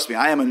 trust me,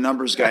 I am a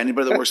numbers guy.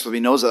 Anybody that works with me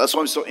knows that. That's why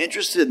I'm so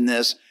interested in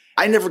this.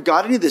 I never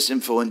got any of this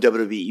info in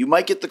WWE. You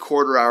might get the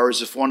quarter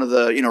hours if one of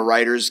the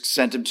writers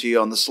sent them to you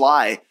on the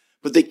sly,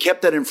 but they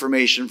kept that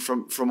information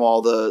from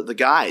all the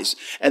guys.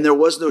 And there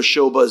was no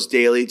Showbuzz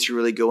Daily to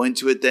really go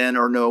into it then,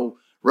 or no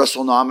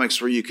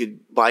WrestleNomics where you could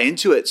buy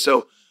into it.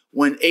 So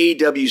when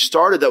AEW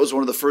started, that was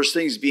one of the first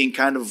things, being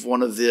kind of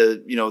one of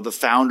the, the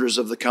founders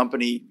of the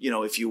company,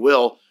 if you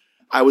will.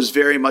 I was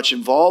very much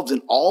involved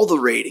in all the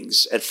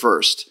ratings at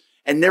first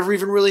and never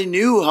even really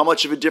knew how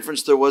much of a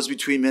difference there was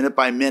between minute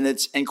by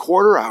minutes and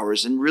quarter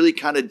hours, and really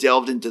kind of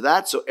delved into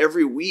that. So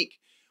every week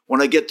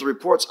when I get the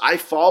reports, I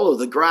follow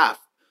the graph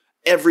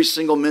every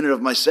single minute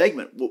of my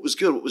segment. What was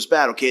good? What was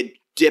bad? Okay, it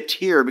dipped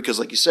here because,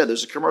 like you said,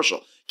 there's a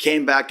commercial.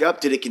 Came back up.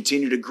 Did it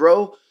continue to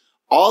grow?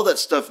 All that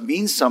stuff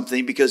means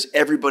something because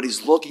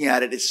everybody's looking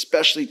at it,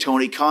 especially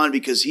Tony Khan,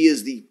 because he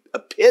is the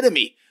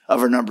epitome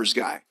of a numbers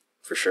guy.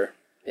 For sure.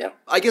 Yeah.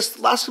 I guess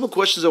the last couple of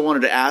questions I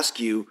wanted to ask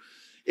you,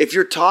 if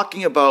you're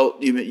talking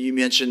about, you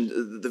mentioned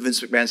the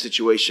Vince McMahon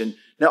situation.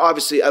 Now,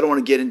 obviously, I don't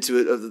want to get into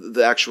it,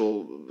 the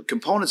actual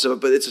components of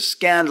it, but it's a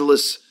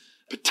scandalous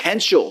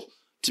potential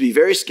to be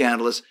very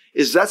scandalous.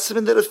 Is that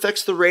something that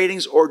affects the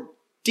ratings, or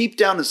deep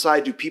down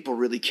inside, do people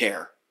really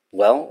care?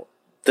 Well,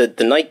 the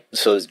night,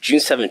 so June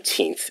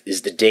 17th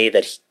is the day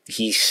that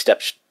he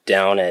steps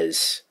down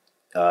as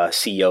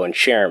CEO and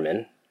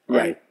chairman.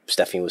 Right. And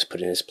Stephanie was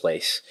put in his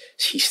place.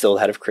 He's still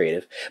head of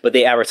creative. But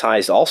they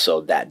advertised also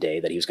that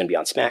day that he was going to be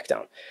on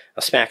SmackDown. Now,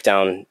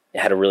 SmackDown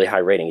had a really high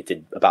rating. It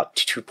did about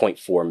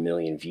 2.4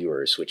 million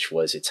viewers, which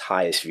was its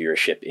highest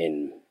viewership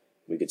in,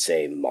 we could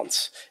say,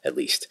 months at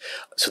least.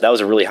 So that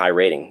was a really high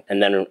rating.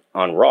 And then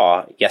on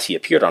Raw, yes, he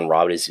appeared on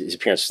Raw, but his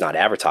appearance was not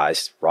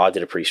advertised. Raw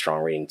did a pretty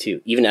strong rating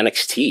too. Even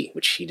NXT,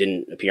 which he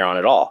didn't appear on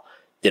at all,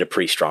 did a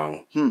pretty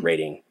strong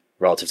rating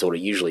relative to what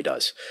it usually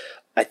does.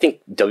 I think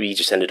WWE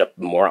just ended up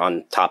more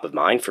on top of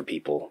mind for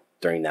people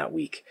during that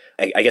week.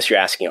 I guess you're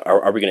asking,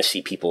 are we going to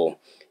see people,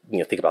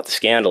 think about the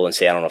scandal and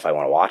say, I don't know if I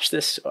want to watch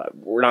this?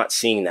 We're not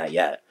seeing that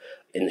yet.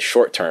 In the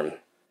short term,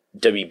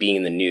 WWE being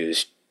in the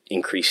news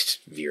increased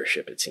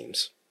viewership, it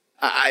seems.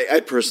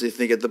 I personally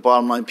think at the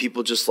bottom line,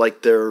 people just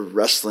like their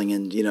wrestling,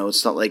 and,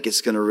 it's not like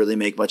it's going to really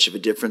make much of a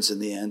difference in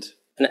the end.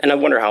 And I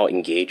wonder how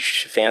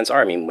engaged fans are.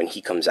 I mean, when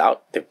he comes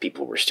out, the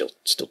people were still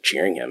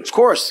cheering him. Of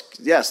course,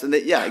 yes. And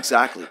yeah,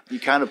 exactly. You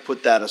kind of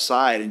put that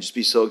aside and just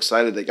be so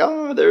excited,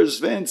 like, there's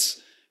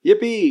Vince.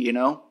 Yippee,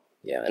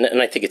 Yeah,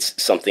 and I think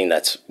it's something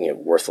that's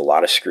worth a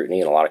lot of scrutiny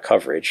and a lot of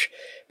coverage.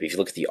 But if you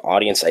look at the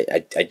audience,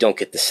 I don't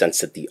get the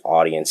sense that the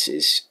audience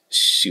is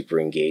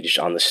super engaged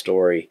on the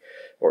story.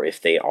 Or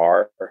if they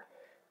are,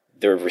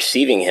 they're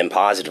receiving him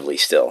positively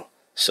still.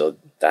 So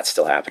that's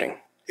still happening.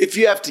 If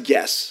you have to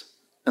guess,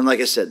 and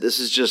like I said, this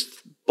is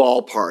just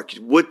ballpark,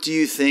 what do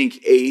you think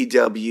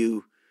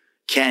AEW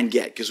can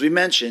get? Because we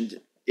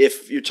mentioned,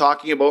 if you're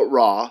talking about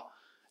Raw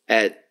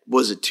at,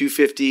 was it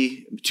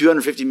 250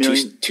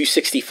 million?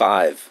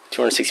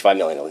 265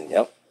 million,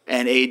 yep.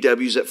 And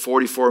AEW's at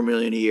 44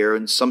 million a year,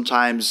 and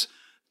sometimes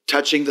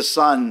touching the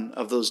sun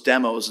of those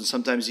demos, and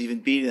sometimes even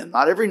beating them.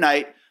 Not every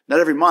night, not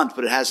every month,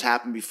 but it has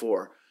happened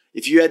before.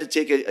 If you had to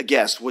take a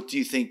guess, what do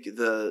you think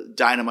the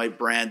Dynamite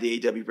brand, the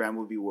AEW brand,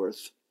 would be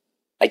worth?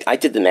 I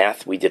did the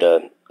math. We did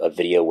a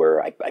video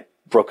where I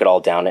broke it all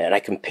down, and I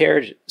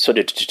compared. So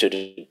to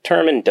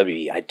determine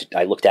WWE,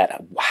 I looked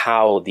at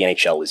how the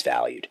NHL was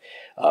valued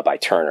by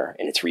Turner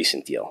in its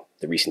recent deal,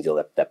 the recent deal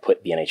that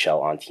put the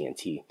NHL on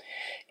TNT.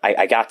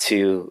 I got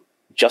to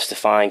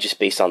justifying, just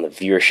based on the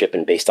viewership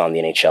and based on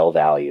the NHL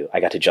value, I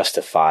got to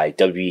justify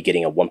WWE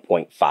getting a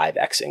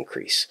 1.5x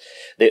increase.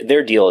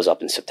 Their deal is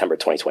up in September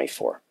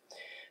 2024.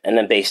 And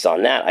then based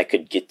on that, I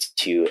could get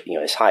to,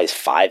 as high as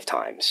 5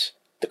 times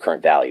the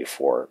current value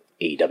for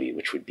AEW,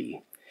 which would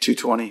be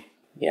 $220.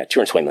 Yeah,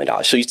 $220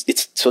 million.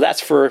 So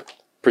that's for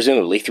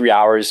presumably 3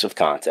 hours of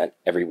content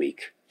every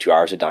week, 2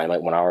 hours of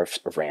Dynamite, 1 hour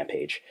of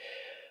Rampage.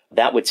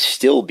 That would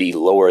still be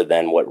lower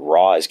than what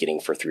Raw is getting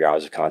for 3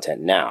 hours of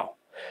content now.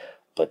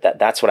 But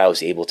that's what I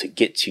was able to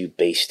get to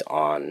based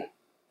on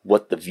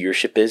what the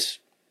viewership is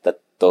that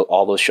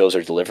all those shows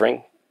are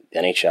delivering.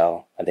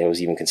 NHL, I think I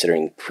was even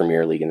considering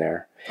Premier League in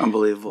there.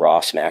 Unbelievable.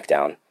 Raw,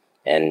 SmackDown,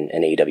 and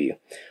AEW.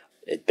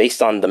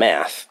 Based on the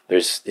math,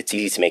 it's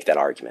easy to make that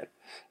argument.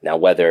 Now,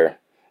 whether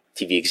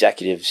TV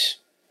executives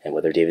and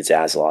whether David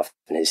Zaslav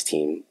and his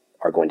team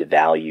are going to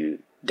value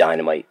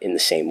Dynamite in the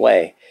same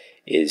way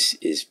is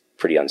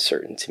pretty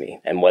uncertain to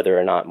me. And whether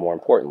or not, more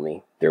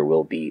importantly, there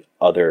will be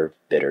other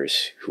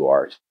bidders who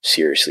are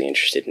seriously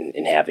interested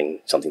in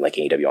having something like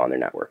AEW on their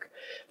network.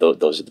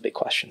 Those are the big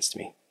questions to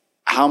me.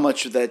 How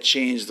much would that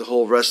change the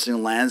whole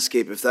wrestling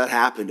landscape if that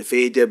happened? If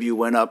AEW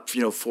went up,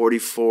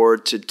 44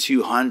 to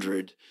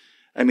 200,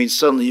 I mean,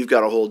 suddenly you've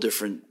got a whole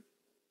different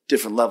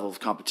level of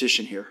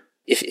competition here.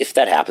 If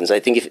that happens, I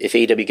think if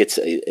AEW gets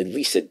at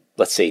least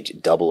let's say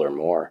double or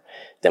more,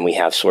 then we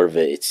have sort of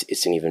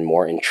it's an even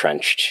more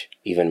entrenched,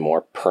 even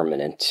more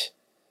permanent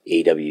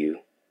AEW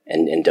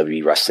and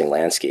WWE wrestling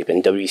landscape.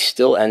 And WWE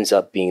still ends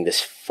up being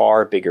this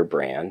far bigger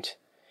brand,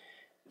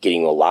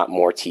 getting a lot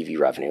more TV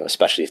revenue,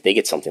 especially if they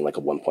get something like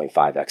a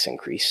 1.5x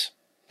increase.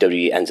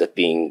 WWE ends up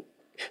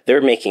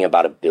they're making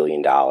about $1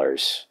 billion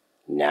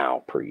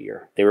now per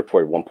year. They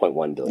reported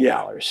 $1.1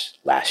 billion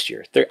last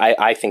year.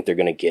 I think they're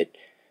going to get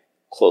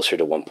closer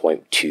to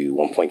 $1.2,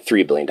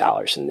 $1.3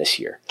 billion in this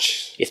year.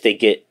 If they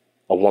get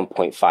a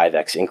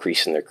 1.5x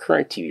increase in their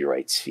current TV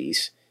rights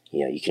fees,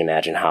 you can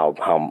imagine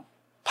how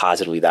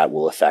positively that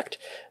will affect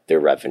their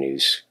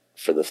revenues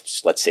for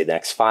let's say the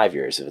next 5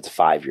 years, if it's a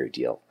 5-year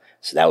deal.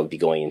 So that would be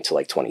going into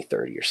like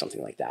 2030 or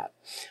something like that.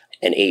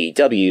 And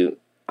AEW,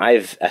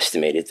 I've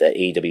estimated that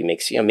AEW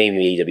makes,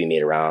 maybe AEW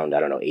made around,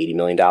 $80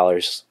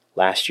 million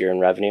last year in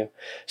revenue.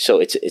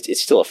 So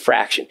it's still a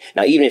fraction.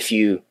 Now, even if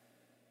you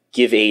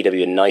give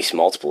AEW a nice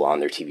multiple on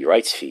their TV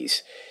rights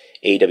fees,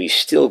 AEW is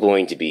still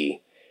going to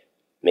be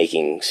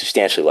making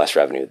substantially less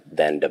revenue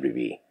than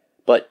WWE.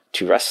 But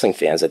to wrestling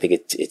fans, I think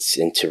it's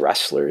into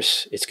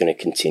wrestlers. It's going to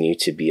continue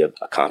to be a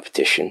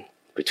competition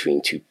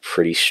between two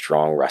pretty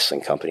strong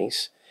wrestling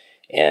companies.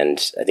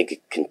 And I think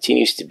it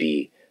continues to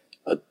be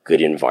a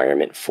good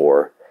environment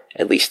for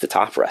at least the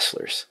top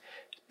wrestlers,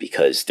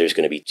 because there's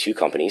going to be two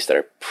companies that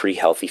are pretty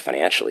healthy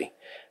financially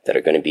that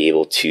are going to be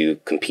able to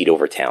compete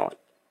over talent.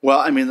 Well,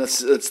 I mean,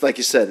 that's like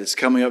you said, it's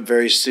coming up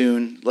very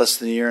soon, less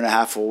than a year and a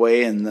half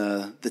away, and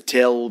the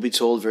tale will be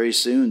told very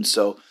soon.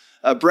 So,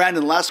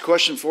 Brandon, last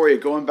question for you.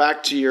 Going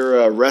back to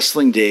your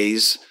wrestling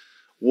days,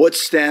 what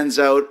stands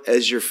out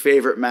as your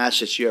favorite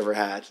match that you ever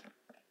had?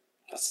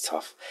 That's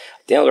tough.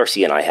 Daniel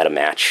Garcia and I had a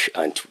match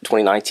in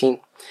 2019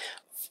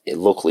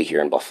 locally here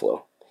in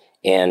Buffalo,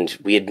 and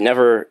we had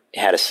never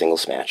had a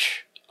singles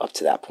match up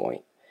to that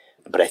point.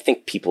 But I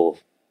think people,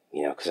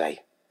 because I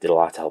did a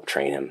lot to help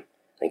train him,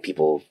 I think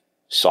people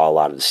saw a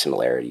lot of the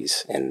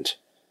similarities, and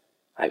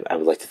I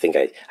would like to think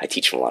I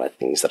teach him a lot of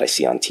things that I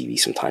see on TV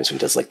sometimes when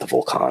he does like the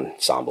Volkan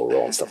Sambo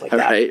roll and stuff like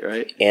that.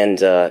 Right. And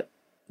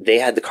they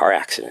had the car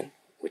accident,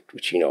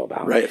 which you know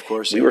about. Right, of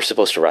course. We were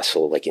supposed to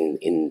wrestle like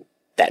in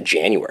that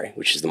January,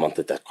 which is the month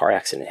that the car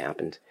accident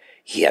happened.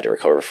 He had to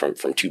recover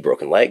from 2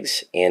 broken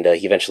legs, and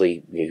he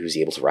eventually was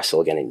able to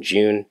wrestle again in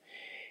June.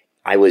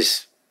 I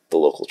was the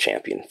local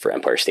champion for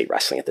Empire State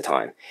Wrestling at the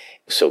time.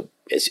 So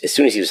as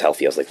soon as he was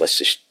healthy, I was like, let's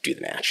just do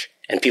the match.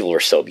 And people were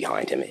so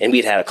behind him. And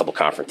we'd had a couple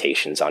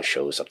confrontations on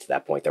shows up to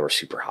that point that were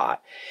super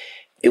hot.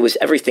 It was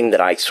everything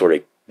that I sort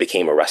of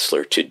became a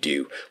wrestler to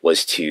do,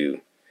 was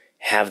to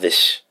have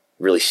this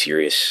really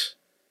serious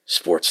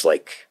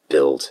sports-like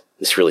build,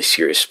 this really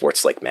serious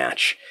sports-like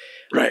match.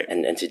 Right.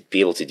 And to be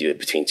able to do it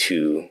between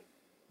two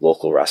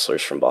local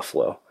wrestlers from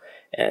Buffalo.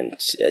 And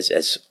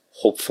as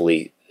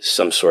hopefully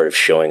some sort of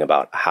showing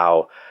about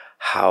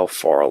how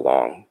far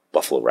along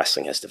Buffalo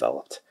wrestling has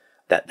developed.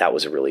 That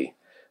was a really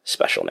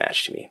special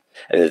match to me.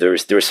 And there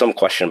was some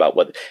question about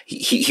what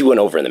he went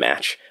over in the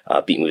match,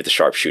 beat me with the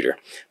sharpshooter,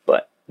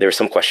 but there was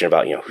some question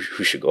about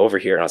who should go over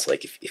here, and I was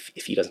like,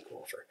 if he doesn't go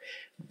over,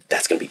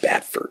 that's going to be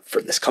bad for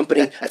this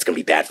company. That's going to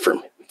be bad for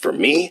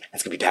me.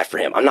 That's going to be bad for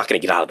him. I'm not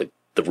going to get out of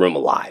the room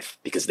alive,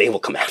 because they will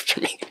come after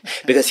me.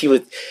 Because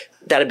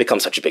that had become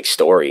such a big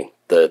story,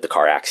 the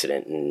car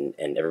accident,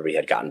 and everybody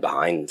had gotten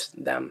behind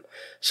them.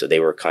 So they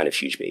were kind of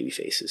huge baby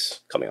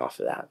faces coming off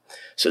of that.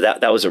 So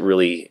that was a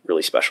really,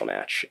 really special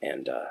match.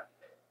 And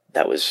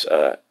that was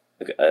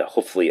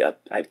hopefully,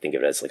 I think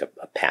of it as like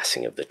a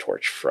passing of the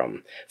torch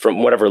from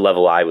whatever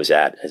level I was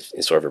at as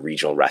sort of a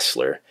regional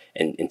wrestler,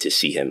 and to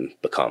see him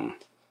become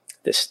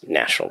this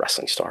national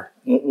wrestling star.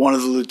 One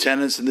of the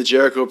lieutenants in the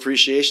Jericho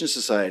Appreciation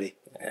Society.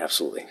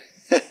 Absolutely.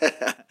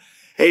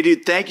 Hey,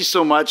 dude, thank you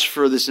so much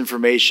for this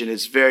information.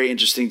 It's very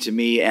interesting to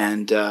me,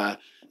 and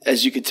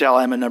as you can tell,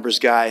 I'm a numbers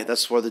guy.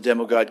 That's where the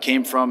Demo God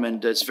came from,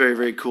 and it's very,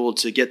 very cool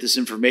to get this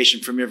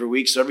information from you every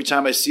week. So every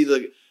time I see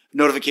the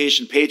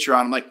notification Patreon,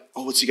 I'm like,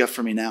 oh, what's he got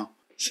for me now?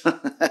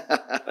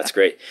 That's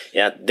great.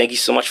 Yeah, thank you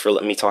so much for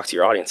letting me talk to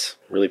your audience.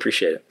 Really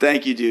appreciate it.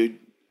 Thank you, dude.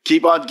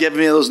 Keep on giving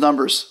me those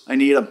numbers. I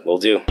need them. Will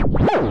do.